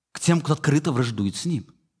к тем, кто открыто враждует с Ним.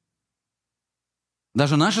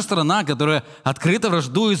 Даже наша страна, которая открыто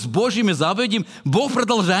враждует с Божьими заповедями, Бог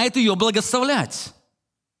продолжает ее благословлять.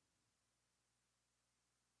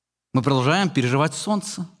 Мы продолжаем переживать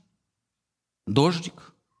солнце,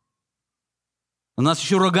 дождик. У нас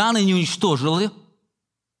еще ураганы не уничтожили,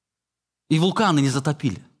 и вулканы не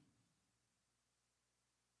затопили.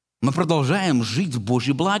 Мы продолжаем жить в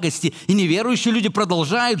Божьей благости, и неверующие люди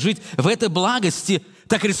продолжают жить в этой благости.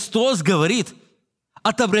 Так Христос говорит,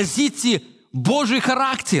 отобразите Божий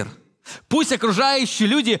характер. Пусть окружающие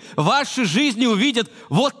люди в вашей жизни увидят,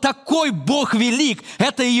 вот такой Бог велик.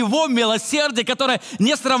 Это Его милосердие, которое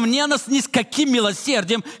несравненно с ни с каким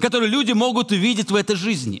милосердием, которое люди могут увидеть в этой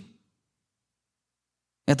жизни.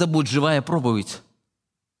 Это будет живая проповедь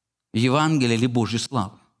Евангелия или Божьей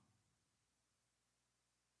славы.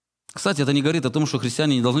 Кстати, это не говорит о том, что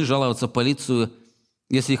христиане не должны жаловаться в полицию,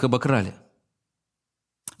 если их обокрали.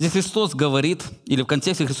 Здесь Христос говорит, или в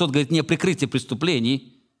контексте Христос говорит не о прикрытии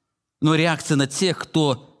преступлений, но реакция на тех,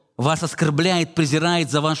 кто вас оскорбляет, презирает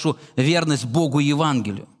за вашу верность Богу и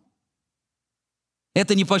Евангелию.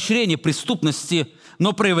 Это не поощрение преступности,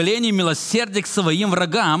 но проявление милосердия к своим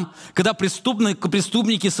врагам, когда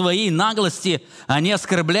преступники своей наглости, они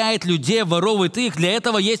оскорбляют людей, воруют их. Для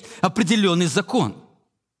этого есть определенный закон.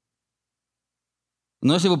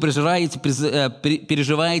 Но если вы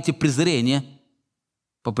переживаете презрение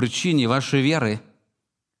по причине вашей веры,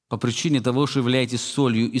 по причине того, что являетесь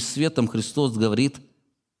солью и светом, Христос говорит,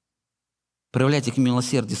 проявляйте к нему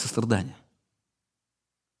милосердие и сострадание.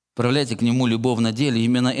 Проявляйте к нему любовь на деле.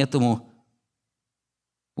 Именно этому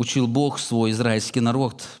учил Бог свой израильский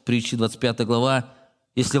народ. Притчи 25 глава.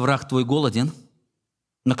 Если враг твой голоден,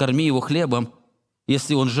 накорми его хлебом.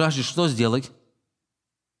 Если он жаждет, что сделай?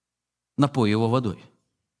 Напой его водой.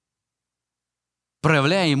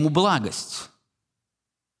 Проявляй ему благость.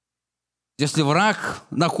 Если враг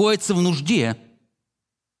находится в нужде,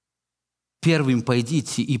 первым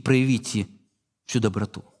пойдите и проявите всю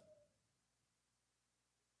доброту.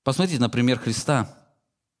 Посмотрите на пример Христа.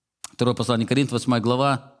 2 послание Коринфянам, 8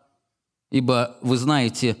 глава. «Ибо вы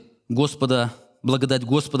знаете Господа, благодать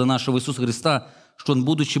Господа нашего Иисуса Христа, что Он,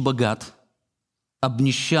 будучи богат,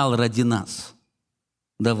 обнищал ради нас,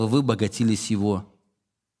 дабы вы богатились Его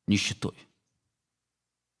нищетой».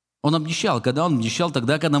 Он обнищал. Когда Он обнищал?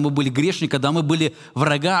 Тогда, когда мы были грешны, когда мы были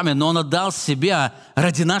врагами, но Он отдал себя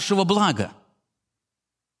ради нашего блага.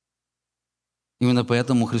 Именно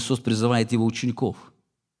поэтому Христос призывает Его учеников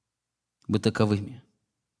быть таковыми.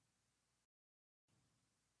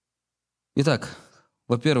 Итак,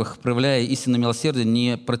 во-первых, проявляя истинное милосердие,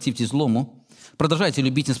 не противьтесь злому. Продолжайте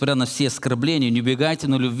любить, несмотря на все оскорбления. Не убегайте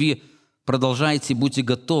на любви. Продолжайте, будьте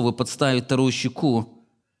готовы подставить вторую щеку,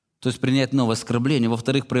 то есть принять новое оскорбление.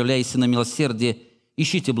 Во-вторых, проявляя истинное милосердие,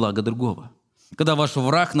 ищите благо другого. Когда ваш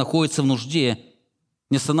враг находится в нужде,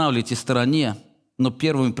 не останавливайтесь в стороне, но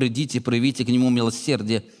первым придите, проявите к нему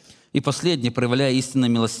милосердие. И последнее, проявляя истинное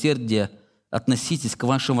милосердие, относитесь к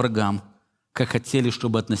вашим врагам, как хотели,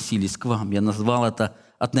 чтобы относились к вам. Я назвал это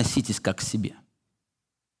 «относитесь как к себе».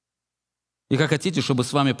 И как хотите, чтобы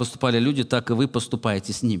с вами поступали люди, так и вы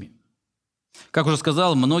поступаете с ними. Как уже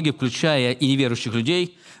сказал, многие, включая и неверующих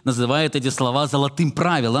людей, называют эти слова золотым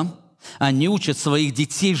правилом. Они учат своих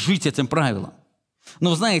детей жить этим правилом.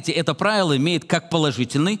 Но, знаете, это правило имеет как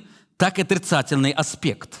положительный, так и отрицательный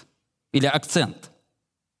аспект или акцент.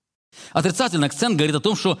 Отрицательный акцент говорит о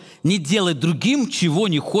том, что не делай другим, чего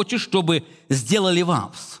не хочешь, чтобы сделали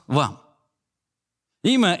вам.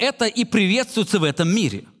 Именно это и приветствуется в этом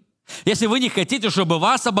мире. Если вы не хотите, чтобы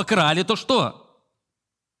вас обокрали, то что?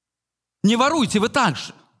 Не воруйте вы так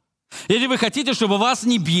же. Или вы хотите, чтобы вас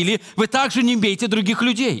не били, вы также не бейте других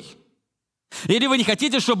людей. Или вы не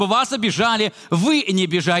хотите, чтобы вас обижали, вы не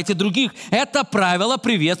обижайте других. Это правило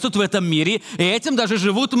приветствуют в этом мире, и этим даже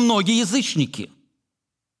живут многие язычники.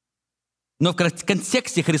 Но в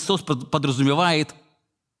контексте Христос подразумевает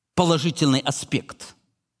положительный аспект.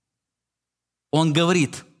 Он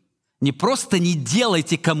говорит, не просто не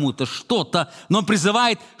делайте кому-то что-то, но Он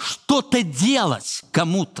призывает что-то делать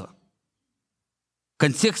кому-то. В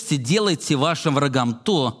контексте делайте вашим врагам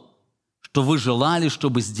то, что вы желали,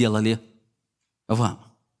 чтобы сделали вам.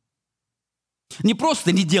 Не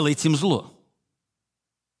просто не делайте им зло,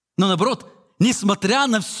 но наоборот, несмотря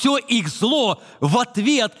на все их зло, в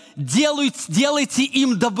ответ делайте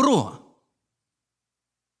им добро.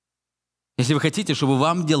 Если вы хотите, чтобы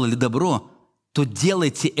вам делали добро, то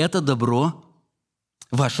делайте это добро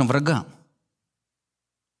вашим врагам.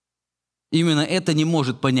 Именно это не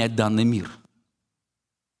может понять данный мир.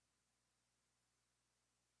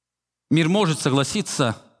 Мир может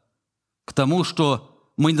согласиться к тому,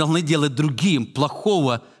 что мы не должны делать другим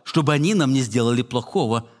плохого, чтобы они нам не сделали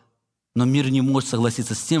плохого, но мир не может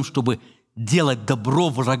согласиться с тем, чтобы делать добро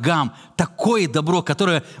врагам, такое добро,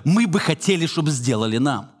 которое мы бы хотели, чтобы сделали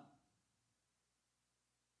нам.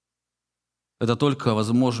 Это только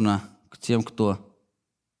возможно к тем, кто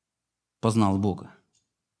познал Бога.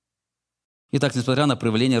 Итак, несмотря на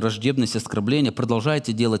проявление враждебности, оскорбления,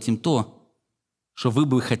 продолжайте делать им то, что вы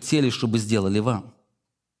бы хотели, чтобы сделали вам.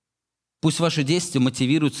 Пусть ваши действия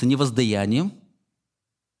мотивируются не воздаянием,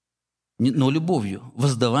 но любовью.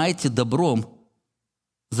 Воздавайте добром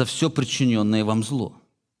за все причиненное вам зло.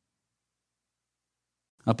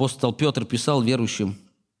 Апостол Петр писал верующим,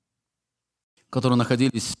 которые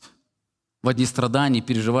находились в одни страдания,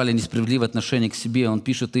 переживали несправедливое отношение к себе. Он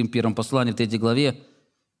пишет им в первом послании, в 3 главе,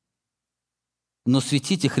 «Но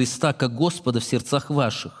светите Христа как Господа в сердцах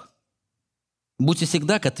ваших. Будьте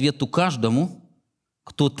всегда к ответу каждому,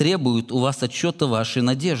 кто требует у вас отчета вашей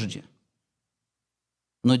надежде.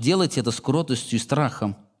 Но делайте это с кротостью и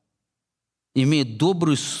страхом, имея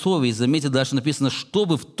добрую совесть». Заметьте, дальше написано,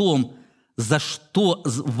 «чтобы в том, за что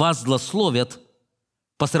вас злословят,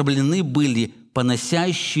 посрамлены были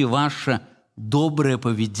поносящие ваше доброе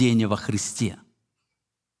поведение во Христе».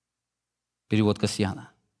 Перевод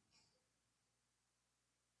Касьяна.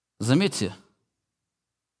 Заметьте,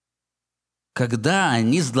 когда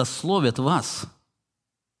они злословят вас,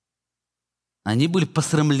 они были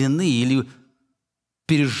посрамлены или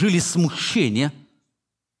пережили смущение,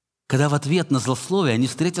 когда в ответ на злословие они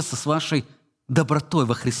встретятся с вашей добротой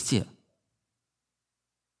во Христе.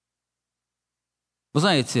 Вы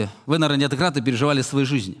знаете, вы, наверное, неоднократно переживали в своей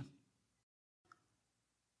жизни,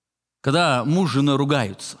 когда муж с женой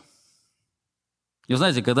ругаются. И вы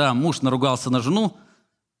знаете, когда муж наругался на жену,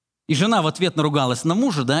 и жена в ответ наругалась на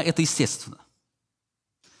мужа, да, это естественно.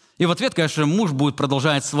 И в ответ, конечно, муж будет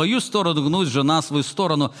продолжать свою сторону гнуть, жена свою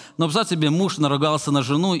сторону. Но представьте себе, муж наругался на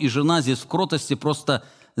жену, и жена здесь в кротости просто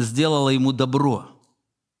сделала ему добро.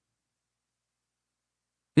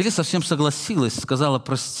 Или совсем согласилась, сказала: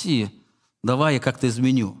 прости, давай я как-то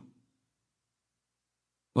изменю.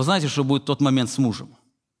 Вы знаете, что будет в тот момент с мужем?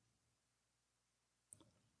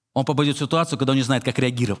 Он попадет в ситуацию, когда он не знает, как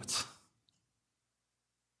реагировать.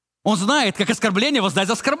 Он знает, как оскорбление воздать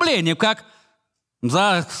оскорблением, как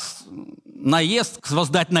за наезд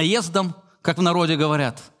воздать наездом, как в народе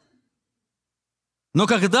говорят. Но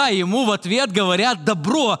когда ему в ответ говорят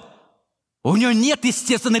добро, у него нет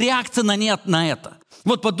естественной реакции на это.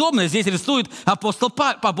 Вот подобное здесь рисует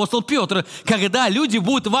апостол Петр. Когда люди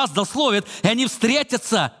будут вас злословить, и они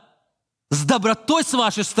встретятся с добротой с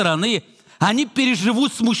вашей стороны, они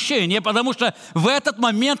переживут смущение, потому что в этот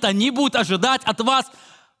момент они будут ожидать от вас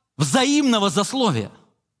взаимного злословия,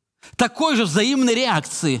 такой же взаимной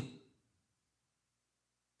реакции,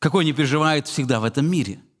 какой они переживают всегда в этом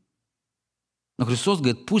мире. Но Христос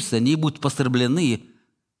говорит: пусть они будут посрамлены,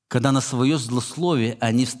 когда на свое злословие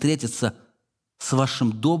они встретятся с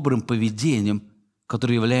вашим добрым поведением,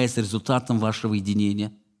 которое является результатом вашего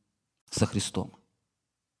единения со Христом.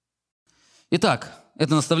 Итак,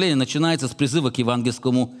 это наставление начинается с призыва к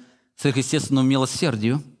евангельскому сверхъестественному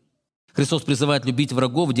милосердию. Христос призывает любить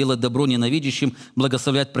врагов, делать добро ненавидящим,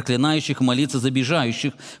 благословлять проклинающих, молиться за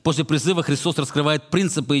обижающих. После призыва Христос раскрывает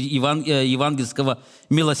принципы евангельского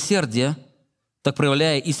милосердия. Так,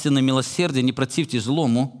 проявляя истинное милосердие, не противьтесь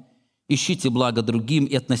злому, ищите благо другим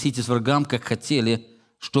и относитесь к врагам, как хотели,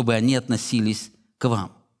 чтобы они относились к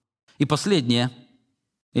вам. И последнее,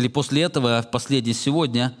 или после этого, последнее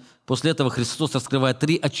сегодня, после этого Христос раскрывает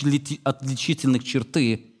 3 отличительных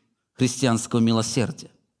черты христианского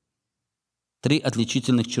милосердия. 3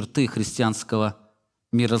 отличительных черты христианского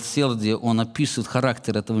милосердия. Он описывает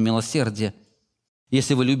характер этого милосердия.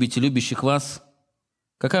 Если вы любите любящих вас,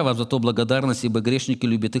 какая вам за то благодарность, ибо грешники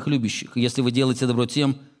любят их любящих. Если вы делаете добро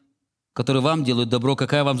тем, которые вам делают добро,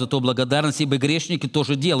 какая вам за то благодарность, ибо грешники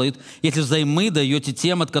тоже делают. Если взаймы даете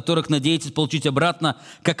тем, от которых надеетесь получить обратно,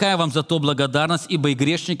 какая вам за то благодарность, ибо и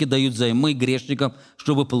грешники дают взаймы грешникам,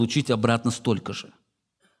 чтобы получить обратно столько же.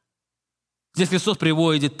 Здесь Христос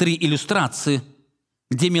приводит 3 иллюстрации,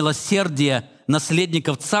 где милосердие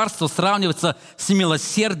наследников царства сравнивается с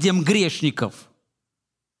милосердием грешников.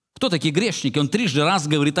 Кто такие грешники? Он 3 раз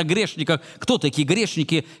говорит о грешниках. Кто такие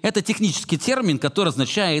грешники? Это технический термин, который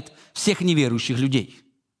означает всех неверующих людей.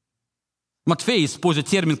 Матфей использует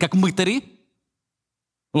термин как мытари.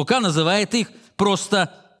 Лука называет их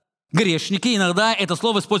просто грешники. Иногда это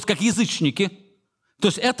слово используется как язычники. То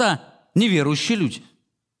есть это неверующие люди.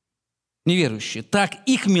 Неверующие. Так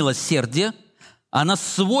их милосердие, оно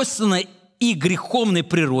свойственно и греховной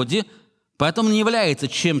природе, поэтому не является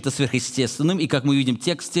чем-то сверхъестественным, и, как мы видим в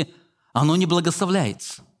тексте, оно не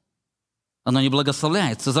благословляется. Оно не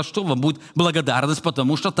благословляется. За что вам будет благодарность?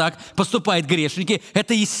 Потому что так поступают грешники.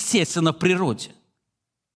 Это естественно в природе.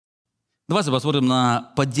 Давайте посмотрим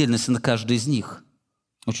на поддельности на каждый из них.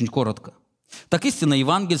 Очень коротко. Так истинно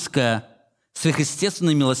евангельское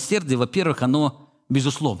сверхъестественное милосердие, во-первых, оно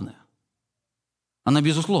безусловное. Оно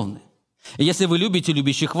безусловное. И если вы любите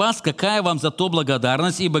любящих вас, какая вам за то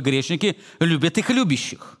благодарность, ибо грешники любят их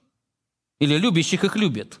любящих. Или любящих их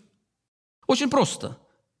любят. Очень просто.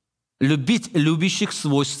 Любить любящих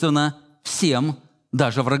свойственно всем,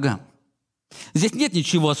 даже врагам. Здесь нет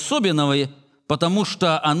ничего особенного, потому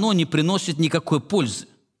что оно не приносит никакой пользы.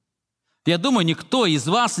 Я думаю, никто из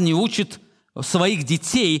вас не учит своих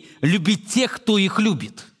детей любить тех, кто их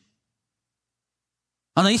любит.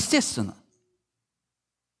 Оно естественно.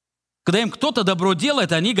 Когда им кто-то добро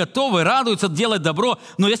делает, они готовы, радуются делать добро.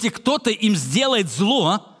 Но если кто-то им сделает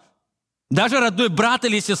зло, даже родной брат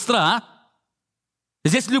или сестра,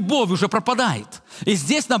 здесь любовь уже пропадает. И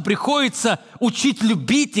здесь нам приходится учить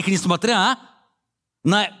любить их, несмотря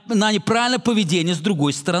на неправильное поведение с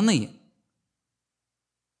другой стороны.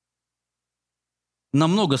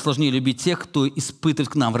 Намного сложнее любить тех, кто испытывает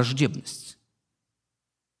к нам враждебность.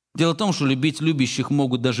 Дело в том, что любить любящих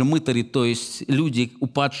могут даже мытари, то есть люди,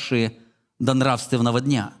 упадшие до нравственного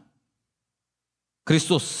дня.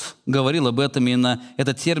 Христос говорил об этом, и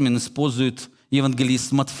этот термин использует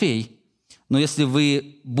евангелист Матфей. Но если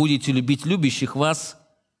вы будете любить любящих вас,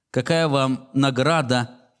 какая вам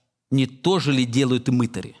награда, не то же ли делают и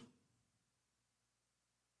мытари?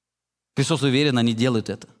 Христос уверен, они делают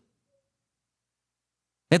это.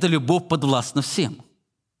 Эта любовь подвластна всем.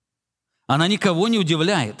 Она никого не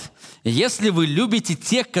удивляет. Если вы любите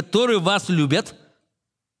тех, которые вас любят,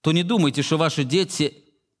 то не думайте, что ваши дети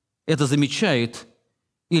это замечают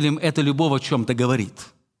или им эта любовь о чем-то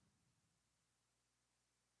говорит.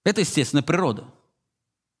 Это естественная природа.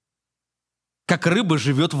 Как рыба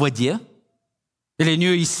живет в воде, для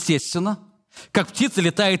нее естественно. Как птица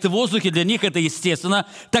летает в воздухе, для них это естественно.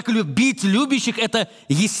 Так любить любящих – это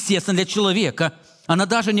естественно для человека. Она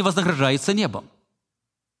даже не вознаграждается небом.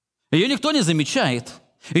 Ее никто не замечает,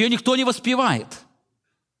 ее никто не воспевает.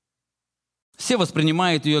 Все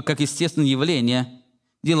воспринимают ее как естественное явление.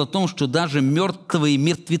 Дело в том, что даже мертвые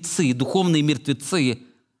мертвецы, духовные мертвецы,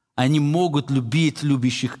 они могут любить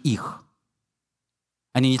любящих их.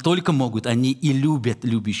 Они не только могут, они и любят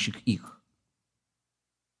любящих их.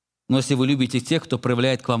 Но если вы любите тех, кто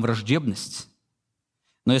проявляет к вам враждебность,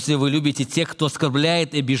 но если вы любите тех, кто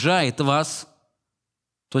оскорбляет и обижает вас,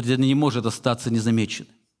 то это не может остаться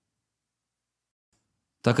незамеченным.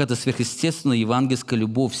 Так эта сверхъестественная евангельская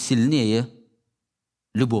любовь сильнее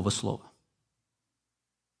любого слова.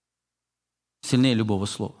 Сильнее любого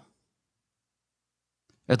слова.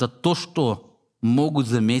 Это то, что могут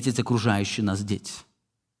заметить окружающие нас дети.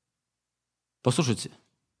 Послушайте,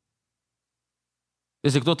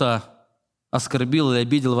 если кто-то оскорбил или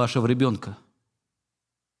обидел вашего ребенка,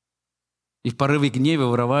 и в порыве гнева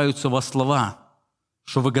вырываются у вас слова,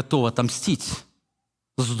 что вы готовы отомстить,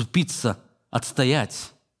 заступиться,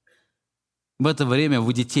 отстоять, в это время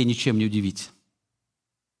вы детей ничем не удивите.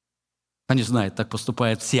 Они знают, так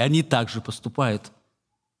поступают все, они так же поступают.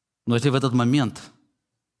 Но если в этот момент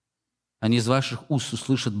они из ваших уст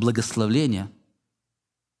услышат благословление,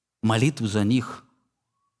 молитву за них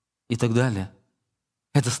и так далее,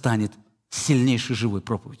 это станет сильнейшей живой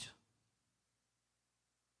проповедью.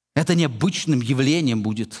 Это необычным явлением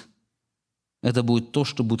будет. Это будет то,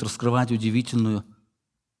 что будет раскрывать удивительную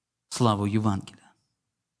славу Евангелия.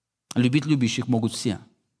 Любить любящих могут все,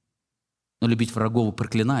 но любить врагов и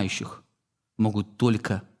проклинающих могут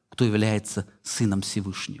только, кто является Сыном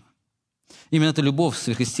Всевышнего. Именно эта любовь,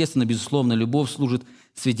 сверхъестественно, безусловно, любовь служит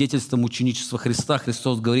свидетельством ученичества Христа.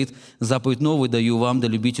 Христос говорит: «Заповедь новую даю вам, да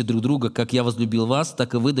любите друг друга, как я возлюбил вас,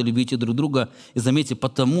 так и вы да любите друг друга». И заметьте,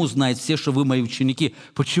 потому знают все, что вы мои ученики.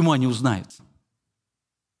 Почему они узнают?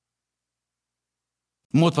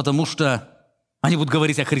 Вот потому что они будут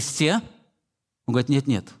говорить о Христе. Он говорит: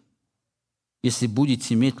 нет. Если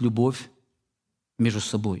будете иметь любовь между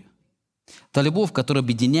собой. Та любовь, которая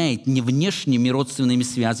объединяет не внешними родственными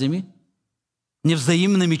связями, не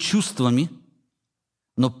взаимными чувствами,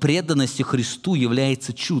 но преданностью Христу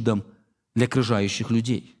является чудом для окружающих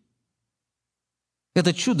людей.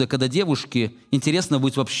 Это чудо, когда девушке интересно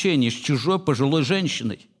быть в общении с чужой пожилой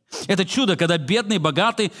женщиной. Это чудо, когда бедные и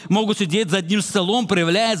богатые могут сидеть за одним столом,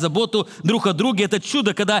 проявляя заботу друг о друге. Это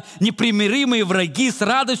чудо, когда непримиримые враги с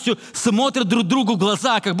радостью смотрят друг другу в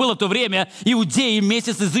глаза, как было в то время иудеи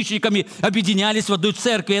вместе с язычниками объединялись в одной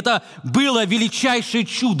церкви. Это было величайшее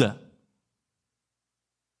чудо.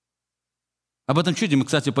 Об этом чуде мы,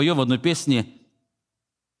 кстати, поем в одной песне,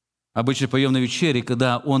 обычно поем на вечере,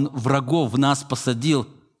 когда Он врагов в нас посадил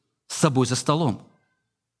с собой за столом.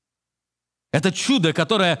 Это чудо,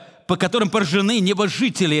 по которым поражены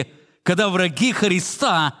небожители, когда враги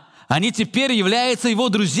Христа, они теперь являются Его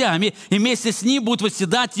друзьями, и вместе с Ним будут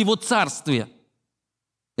восседать в Его царстве.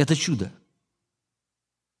 Это чудо.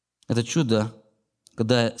 Это чудо,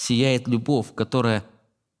 когда сияет любовь, которая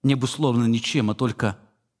не обусловлена ничем, а только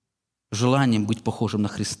желанием быть похожим на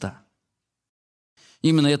Христа.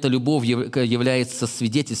 Именно эта любовь является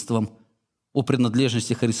свидетельством о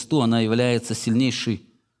принадлежности Христу, она является сильнейшей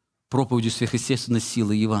проповедью сверхъестественной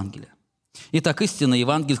силы Евангелия. Итак, истинное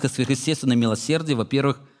евангельское сверхъестественное милосердие,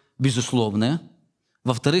 во-первых, безусловное,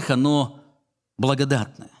 во-вторых, оно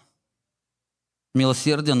благодатное.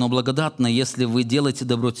 Милосердие, оно благодатное, если вы делаете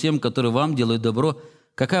добро тем, которые вам делают добро,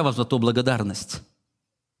 какая у вас за то благодарность?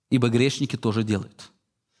 Ибо грешники тоже делают.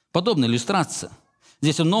 Подобная иллюстрация.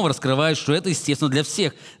 Здесь он снова раскрывает, что это естественно для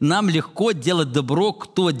всех. Нам легко делать добро,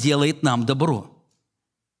 кто делает нам добро.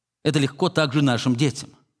 Это легко также нашим детям.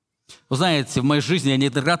 Вы знаете, в моей жизни я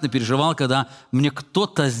неоднократно переживал, когда мне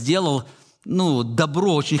кто-то сделал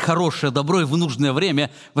добро, очень хорошее добро и в нужное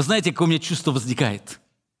время. Вы знаете, какое у меня чувство возникает?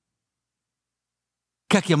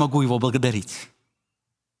 Как я могу его благодарить?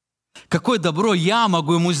 Какое добро я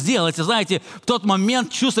могу ему сделать? И знаете, в тот момент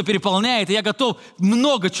чувство переполняет, и я готов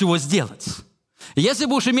много чего сделать. Если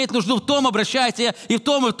будешь иметь нужду в том, обращайся, и в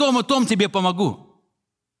том, и в том, и в том тебе помогу.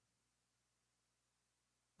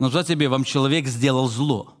 Но за тебе вам человек сделал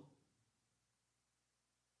зло.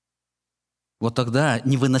 Вот тогда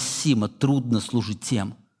невыносимо трудно служить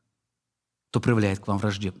тем, кто проявляет к вам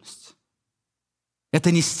враждебность.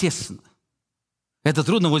 Это неестественно. Это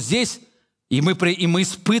трудно. Вот здесь, и мы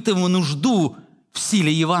испытываем нужду в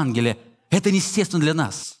силе Евангелия. Это неестественно для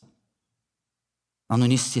нас. Оно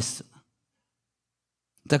неестественно.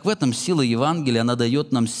 Так в этом сила Евангелия, она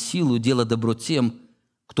дает нам силу делать добро тем,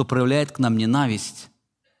 кто проявляет к нам ненависть,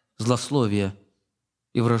 злословие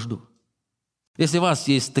и вражду. Если у вас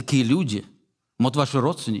есть такие люди, может, ваши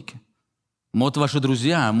родственники, может, ваши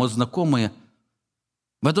друзья, может, знакомые,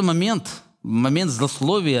 в этот момент, в момент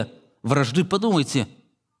злословия, вражды, подумайте,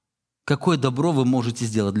 какое добро вы можете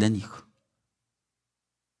сделать для них.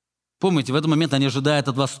 Помните, в этот момент они ожидают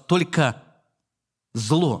от вас только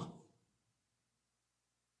зло.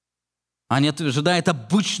 Они ожидают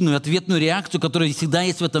обычную ответную реакцию, которая всегда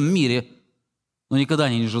есть в этом мире, но никогда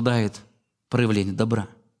не ожидают проявления добра.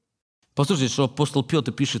 Послушайте, что апостол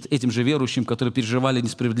Петр пишет этим же верующим, которые переживали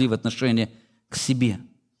несправедливое отношение к себе.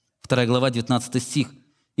 2 глава, 19 стих.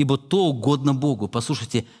 «Ибо то угодно Богу».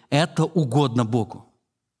 Послушайте, это угодно Богу.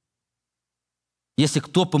 Если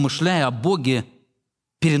кто, помышляя о Боге,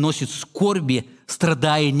 переносит скорби,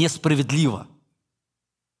 страдая несправедливо.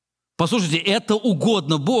 Послушайте, это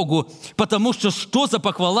угодно Богу, потому что за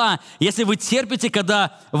похвала, если вы терпите,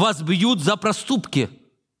 когда вас бьют за проступки?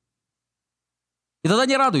 И тогда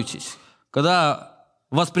не радуйтесь, когда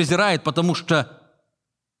вас презирают, потому что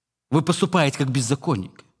вы поступаете как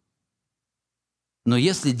беззаконник. Но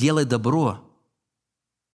если делать добро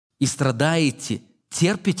и страдаете,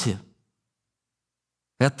 терпите,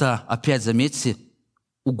 это, опять заметьте,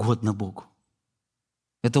 угодно Богу.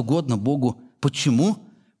 Это угодно Богу. Почему?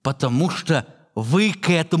 Потому что вы к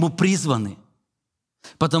этому призваны.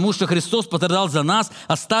 Потому что Христос пострадал за нас,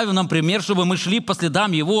 оставив нам пример, чтобы мы шли по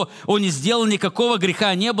следам Его. Он не сделал никакого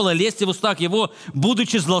греха, не было лести в устах Его,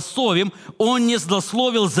 будучи злословием. Он не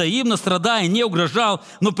злословил взаимно, страдая, не угрожал,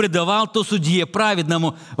 но предавал то судье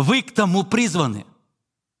праведному. Вы к тому призваны.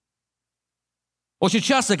 Очень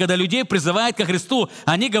часто, когда людей призывают ко Христу,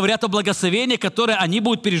 они говорят о благословении, которое они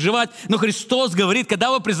будут переживать. Но Христос говорит,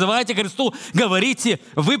 когда вы призываете ко Христу, говорите,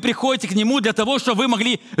 вы приходите к Нему для того, чтобы вы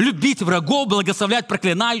могли любить врагов, благословлять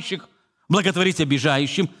проклинающих, благотворить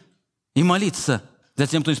обижающим и молиться за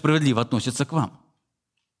тем, кто несправедливо относится к вам.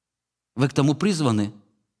 Вы к тому призваны,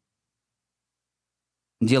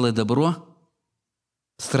 делать добро,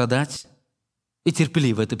 страдать и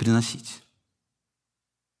терпеливо это приносить.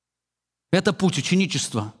 Это путь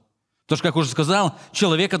ученичества. Потому что, как уже сказал,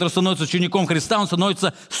 человек, который становится учеником Христа, он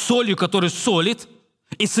становится солью, который солит,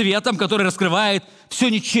 и светом, который раскрывает все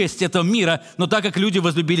нечестие этого мира. Но так как люди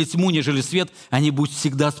возлюбили тьму, нежели свет, они будут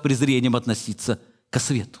всегда с презрением относиться ко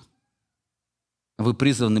свету. Вы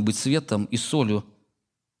призваны быть светом и солью,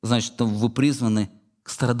 значит, вы призваны к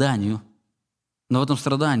страданию. Но в этом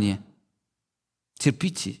страдании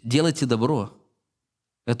терпите, делайте добро.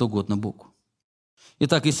 Это угодно Богу.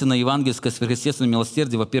 Итак, истинное евангельское сверхъестественное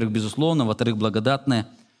милосердие, во-первых, безусловно, во-вторых, благодатное.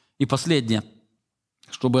 И последнее,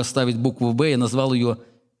 чтобы оставить букву «Б», я назвал ее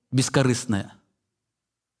бескорыстное.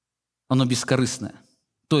 Оно бескорыстное.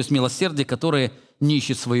 То есть милосердие, которое не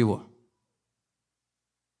ищет своего.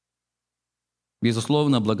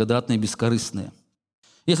 Безусловно, благодатное и бескорыстное.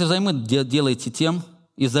 Если взаймы делаете тем,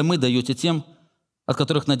 и взаймы даете тем, от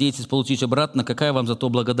которых надеетесь получить обратно, какая вам за то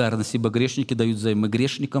благодарность? Ибо грешники дают взаймы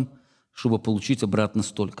грешникам, чтобы получить обратно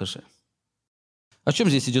столько же. О чем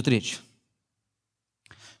здесь идет речь?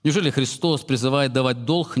 Неужели Христос призывает давать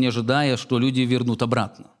долг, не ожидая, что люди вернут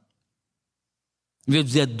обратно? Ведь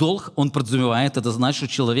взять долг, он подразумевает, это значит, что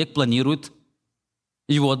человек планирует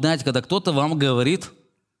его отдать. Когда кто-то вам говорит,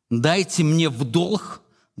 дайте мне в долг,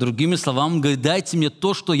 другими словами, он говорит, дайте мне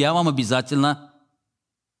то, что я вам обязательно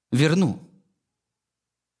верну.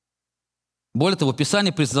 Более того,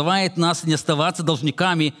 Писание призывает нас не оставаться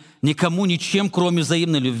должниками никому, ничем, кроме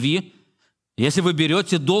взаимной любви. Если вы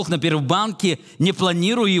берете долг, например, в банке, не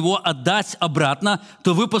планируя его отдать обратно,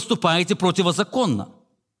 то вы поступаете противозаконно.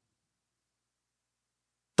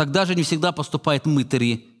 Тогда же не всегда поступают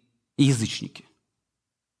мытари и язычники.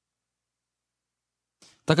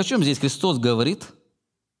 Так о чем здесь Христос говорит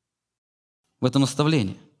в этом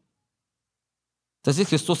наставлении? Так здесь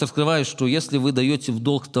Христос раскрывает, что если вы даете в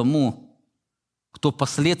долг тому, кто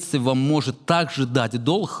впоследствии вам может также дать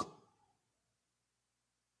долг,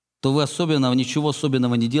 то вы ничего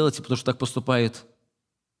особенного не делаете, потому что так поступают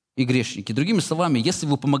и грешники. Другими словами, если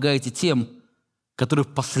вы помогаете тем, которые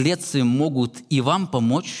впоследствии могут и вам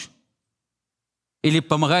помочь, или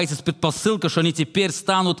помогаете с предпосылкой, что они теперь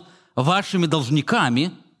станут вашими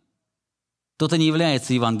должниками, то это не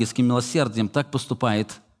является евангельским милосердием. Так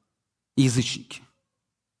поступают и язычники.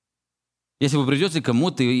 Если вы придете к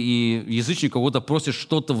кому-то, и язычник кого-то просит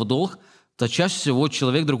что-то в долг, то чаще всего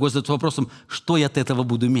человек другой задает вопросом, что я от этого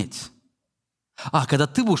буду иметь? Когда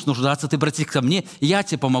ты будешь нуждаться, ты обратись ко мне, я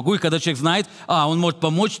тебе помогу. И когда человек знает, он может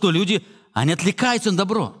помочь, то люди, они отвлекаются на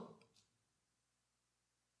добро.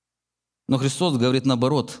 Но Христос говорит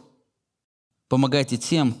наоборот, помогайте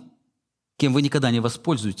тем, кем вы никогда не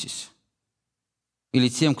воспользуетесь, или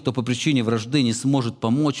тем, кто по причине вражды не сможет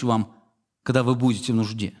помочь вам, когда вы будете в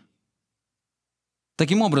нужде.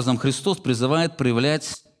 Таким образом, Христос призывает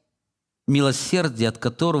проявлять милосердие, от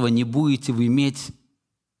которого не будете вы иметь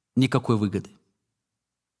никакой выгоды.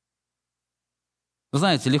 Вы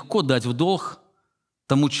знаете, легко дать в долг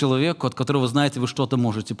тому человеку, от которого, знаете, вы что-то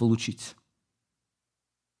можете получить.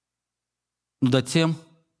 Но дать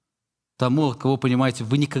тому, от кого, понимаете,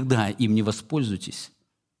 вы никогда им не воспользуетесь.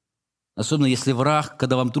 Особенно если враг,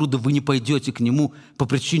 когда вам трудно, вы не пойдете к нему по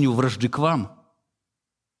причине вражды к вам.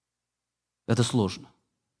 Это сложно.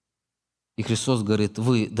 И Христос говорит,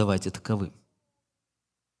 вы давайте таковым.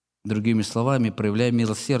 Другими словами, проявляя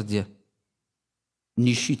милосердие,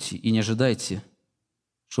 не ищите и не ожидайте,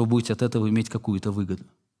 что вы будете от этого иметь какую-то выгоду.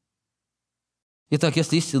 Итак,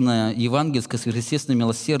 если истинное евангельское сверхъестественное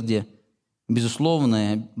милосердие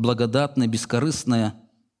безусловное, благодатное, бескорыстное,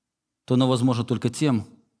 то оно возможно только тем,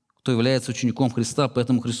 кто является учеником Христа,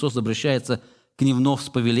 поэтому Христос обращается к ним вновь с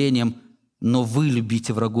повелением: «Но вы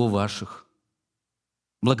любите врагов ваших,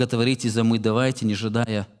 благотворите за мы давайте, не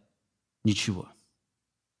ожидая ничего».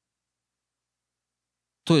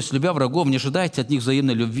 То есть, любя врагов, не ожидайте от них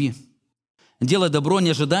взаимной любви. Делая добро, не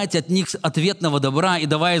ожидайте от них ответного добра, и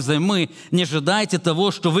давая взаймы, не ожидайте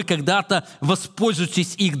того, что вы когда-то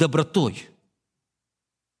воспользуетесь их добротой.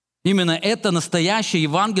 Именно это настоящая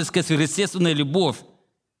евангельская сверхъестественная любовь,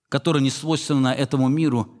 которая не свойственна этому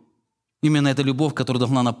миру. Именно эта любовь, которая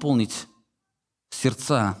должна наполнить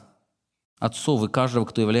сердца отцов и каждого,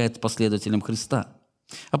 кто является последователем Христа.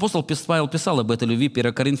 Апостол Павел писал об этой любви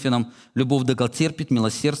 1 Коринфянам: «Любовь долготерпит,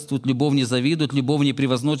 милосердствует, любовь не завидует, любовь не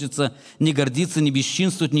превозносится, не гордится, не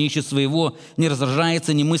бесчинствует, не ищет своего, не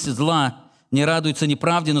раздражается, не мыслит зла, не радуется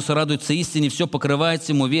неправде, но сорадуется истине, все покрывает,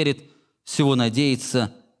 всему верит, всего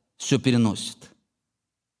надеется, все переносит».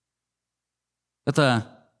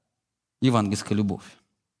 Это евангельская любовь.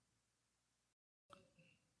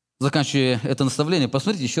 Заканчивая это наставление,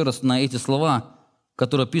 посмотрите еще раз на эти слова,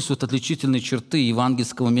 которые описывают отличительные черты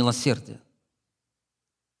евангельского милосердия.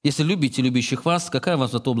 «Если любите любящих вас, какая вам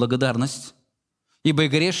за то благодарность? Ибо и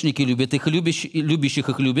грешники любят их, и любящих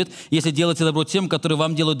их любят. Если делаете добро тем, которые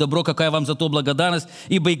вам делают добро, какая вам за то благодарность?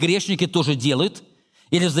 Ибо и грешники тоже делают.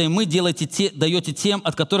 Или взаймы даете тем,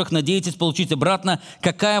 от которых надеетесь получить обратно,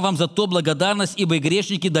 какая вам за то благодарность? Ибо и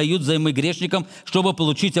грешники дают взаймы грешникам, чтобы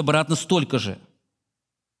получить обратно столько же».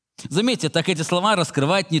 Заметьте, так эти слова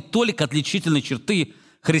раскрывают не только отличительные черты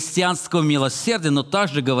христианского милосердия, но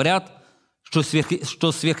также говорят, что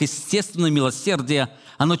сверхъестественное милосердие,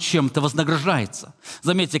 оно чем-то вознаграждается.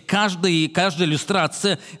 Заметьте, каждая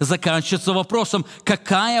иллюстрация заканчивается вопросом: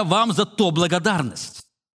 какая вам за то благодарность?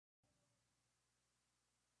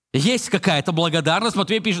 Есть какая-то благодарность,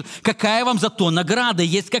 Матвей пишет, какая вам за то награда?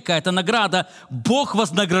 Есть какая-то награда. Бог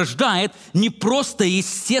вознаграждает не просто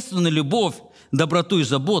естественную любовь, доброту и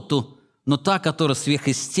заботу, но та, которая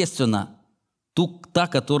сверхъестественна, та,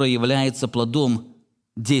 которая является плодом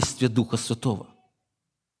действия Духа Святого.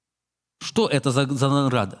 Что это за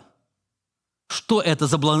награда? Что это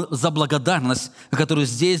за благодарность, о которой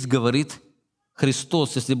здесь говорит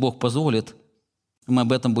Христос, если Бог позволит? Мы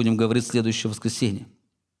об этом будем говорить в следующее воскресенье.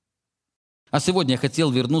 А сегодня я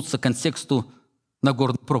хотел вернуться к контексту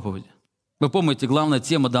Нагорной проповеди. Вы помните, главная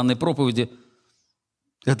тема данной проповеди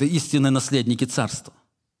 – это истинные наследники царства.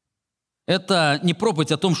 Это не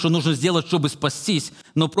проповедь о том, что нужно сделать, чтобы спастись,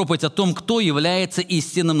 но проповедь о том, кто является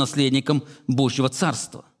истинным наследником Божьего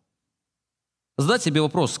царства. Задать себе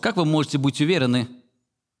вопрос: как вы можете быть уверены,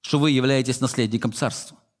 что вы являетесь наследником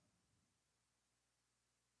царства?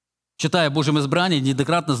 Читая о Божьем избрании,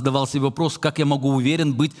 неоднократно задавал себе вопрос: как я могу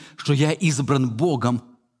уверен быть, что я избран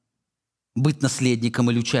Богом, быть наследником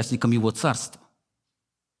или участником Его царства?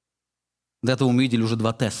 До этого мы видели уже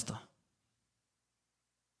 2 теста.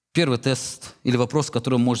 Первый тест или вопрос,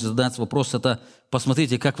 который вы можете задать, это: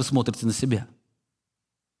 посмотрите, как вы смотрите на себя.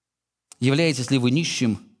 Являетесь ли вы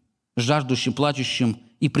нищим, жаждущим, плачущим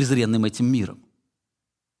и презренным этим миром?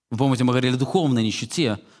 Вы помните, мы говорили о духовной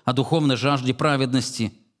нищете, о духовной жажде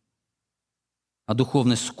праведности, о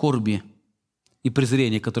духовной скорби и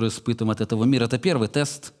презрении, которое испытываем от этого мира. Это первый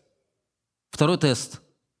тест. Второй тест: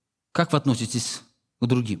 как вы относитесь к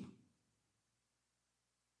другим?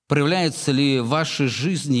 Проявляются ли в вашей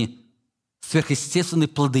жизни сверхъестественные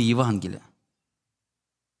плоды Евангелия?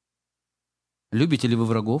 Любите ли вы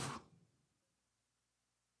врагов?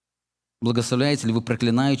 Благословляете ли вы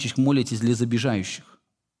проклинающих, молитесь ли за обижающих?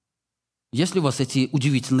 Есть ли у вас эти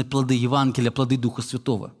удивительные плоды Евангелия, плоды Духа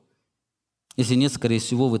Святого? Если нет, скорее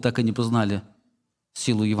всего, вы так и не познали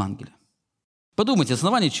силу Евангелия. Подумайте,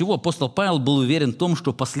 основание чего апостол Павел был уверен в том,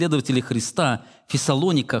 что последователи Христа в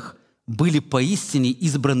Фессалониках были поистине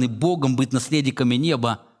избраны Богом быть наследниками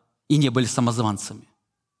неба и не были самозванцами.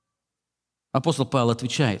 Апостол Павел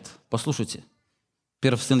отвечает, послушайте,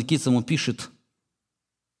 1 Фессалоникийцам он пишет: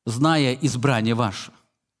 «Зная избрание ваше».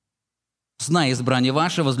 Зная избрание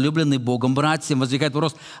ваше, возлюбленные Богом братьям, возникает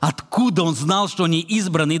вопрос, откуда он знал, что они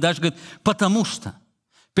избраны? И дальше говорит, потому что.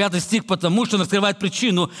 5 стих, потому что он раскрывает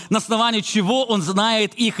причину, на основании чего он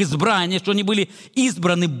знает их избрание, что они были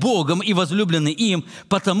избраны Богом и возлюблены им,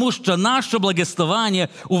 потому что наше благословение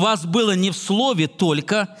у вас было не в слове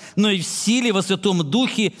только, но и в силе во Святом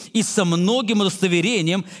Духе и со многим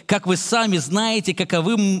удостоверением, как вы сами знаете,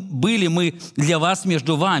 каковы были мы для вас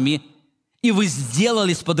между вами, и вы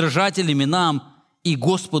сделались подражателями нам и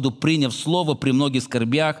Господу, приняв слово при многих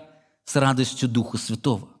скорбях с радостью Духа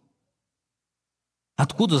Святого.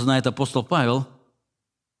 Откуда знает апостол Павел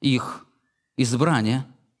их избрание?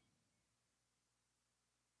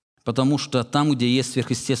 Потому что там, где есть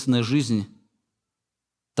сверхъестественная жизнь,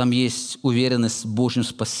 там есть уверенность в Божьем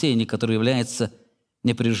спасении, которое является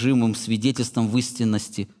непрерывным свидетельством в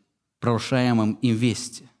истинности, провозглашаемом им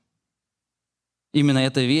вести. Именно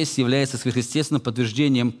эта весть является сверхъестественным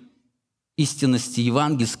подтверждением истинности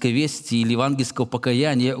евангельской вести или евангельского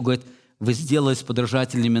покаяния. Он говорит, вы сделались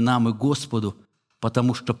подражателями нам и Господу,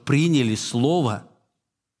 потому что приняли Слово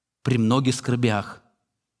при многих скорбях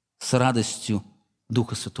с радостью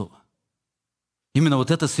Духа Святого. Именно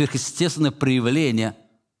вот это сверхъестественное проявление,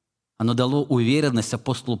 оно дало уверенность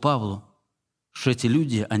апостолу Павлу, что эти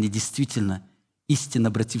люди, они действительно истинно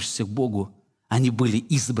обратившиеся к Богу, они были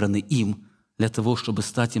избраны им для того, чтобы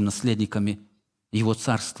стать им наследниками Его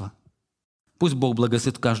Царства. Пусть Бог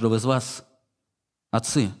благословит каждого из вас,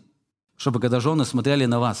 отцы, чтобы когда жены смотрели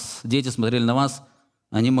на вас, дети смотрели на вас,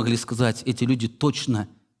 они могли сказать, эти люди точно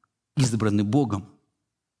избраны Богом,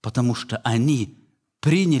 потому что они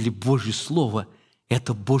приняли Божье Слово.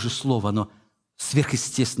 Это Божье Слово, оно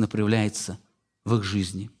сверхъестественно проявляется в их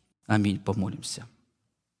жизни. Аминь. Помолимся.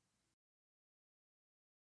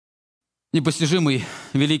 Непостижимый,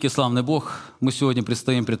 великий, славный Бог, мы сегодня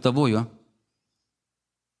предстоим пред Тобою.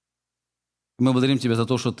 Мы благодарим Тебя за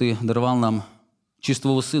то, что Ты даровал нам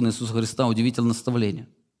чистого Сына Иисуса Христа, удивительное наставление.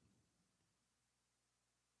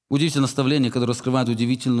 Удивительное наставление, которое раскрывает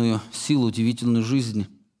удивительную силу, удивительную жизнь,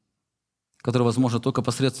 которая возможна только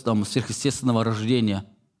посредством сверхъестественного рождения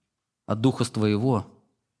от Духа Твоего,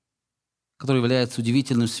 который является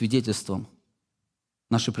удивительным свидетельством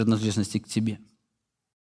нашей принадлежности к Тебе.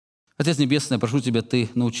 Отец Небесный, я прошу Тебя, Ты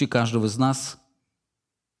научи каждого из нас,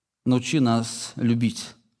 научи нас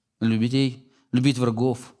любить людей, любить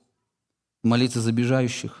врагов, молиться за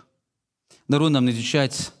обижающих. Даруй нам не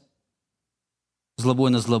отвечать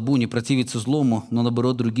злобой на злобу, не противиться злому, но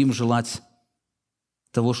наоборот другим желать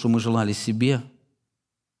того, что мы желали себе,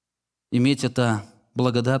 иметь это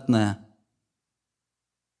благодатное,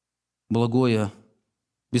 благое,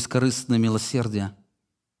 бескорыстное милосердие,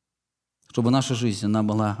 чтобы наша жизнь, она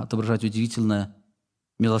была отображать удивительное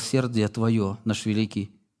милосердие Твое, наш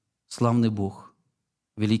великий, славный Бог,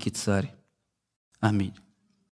 великий Царь. Аминь.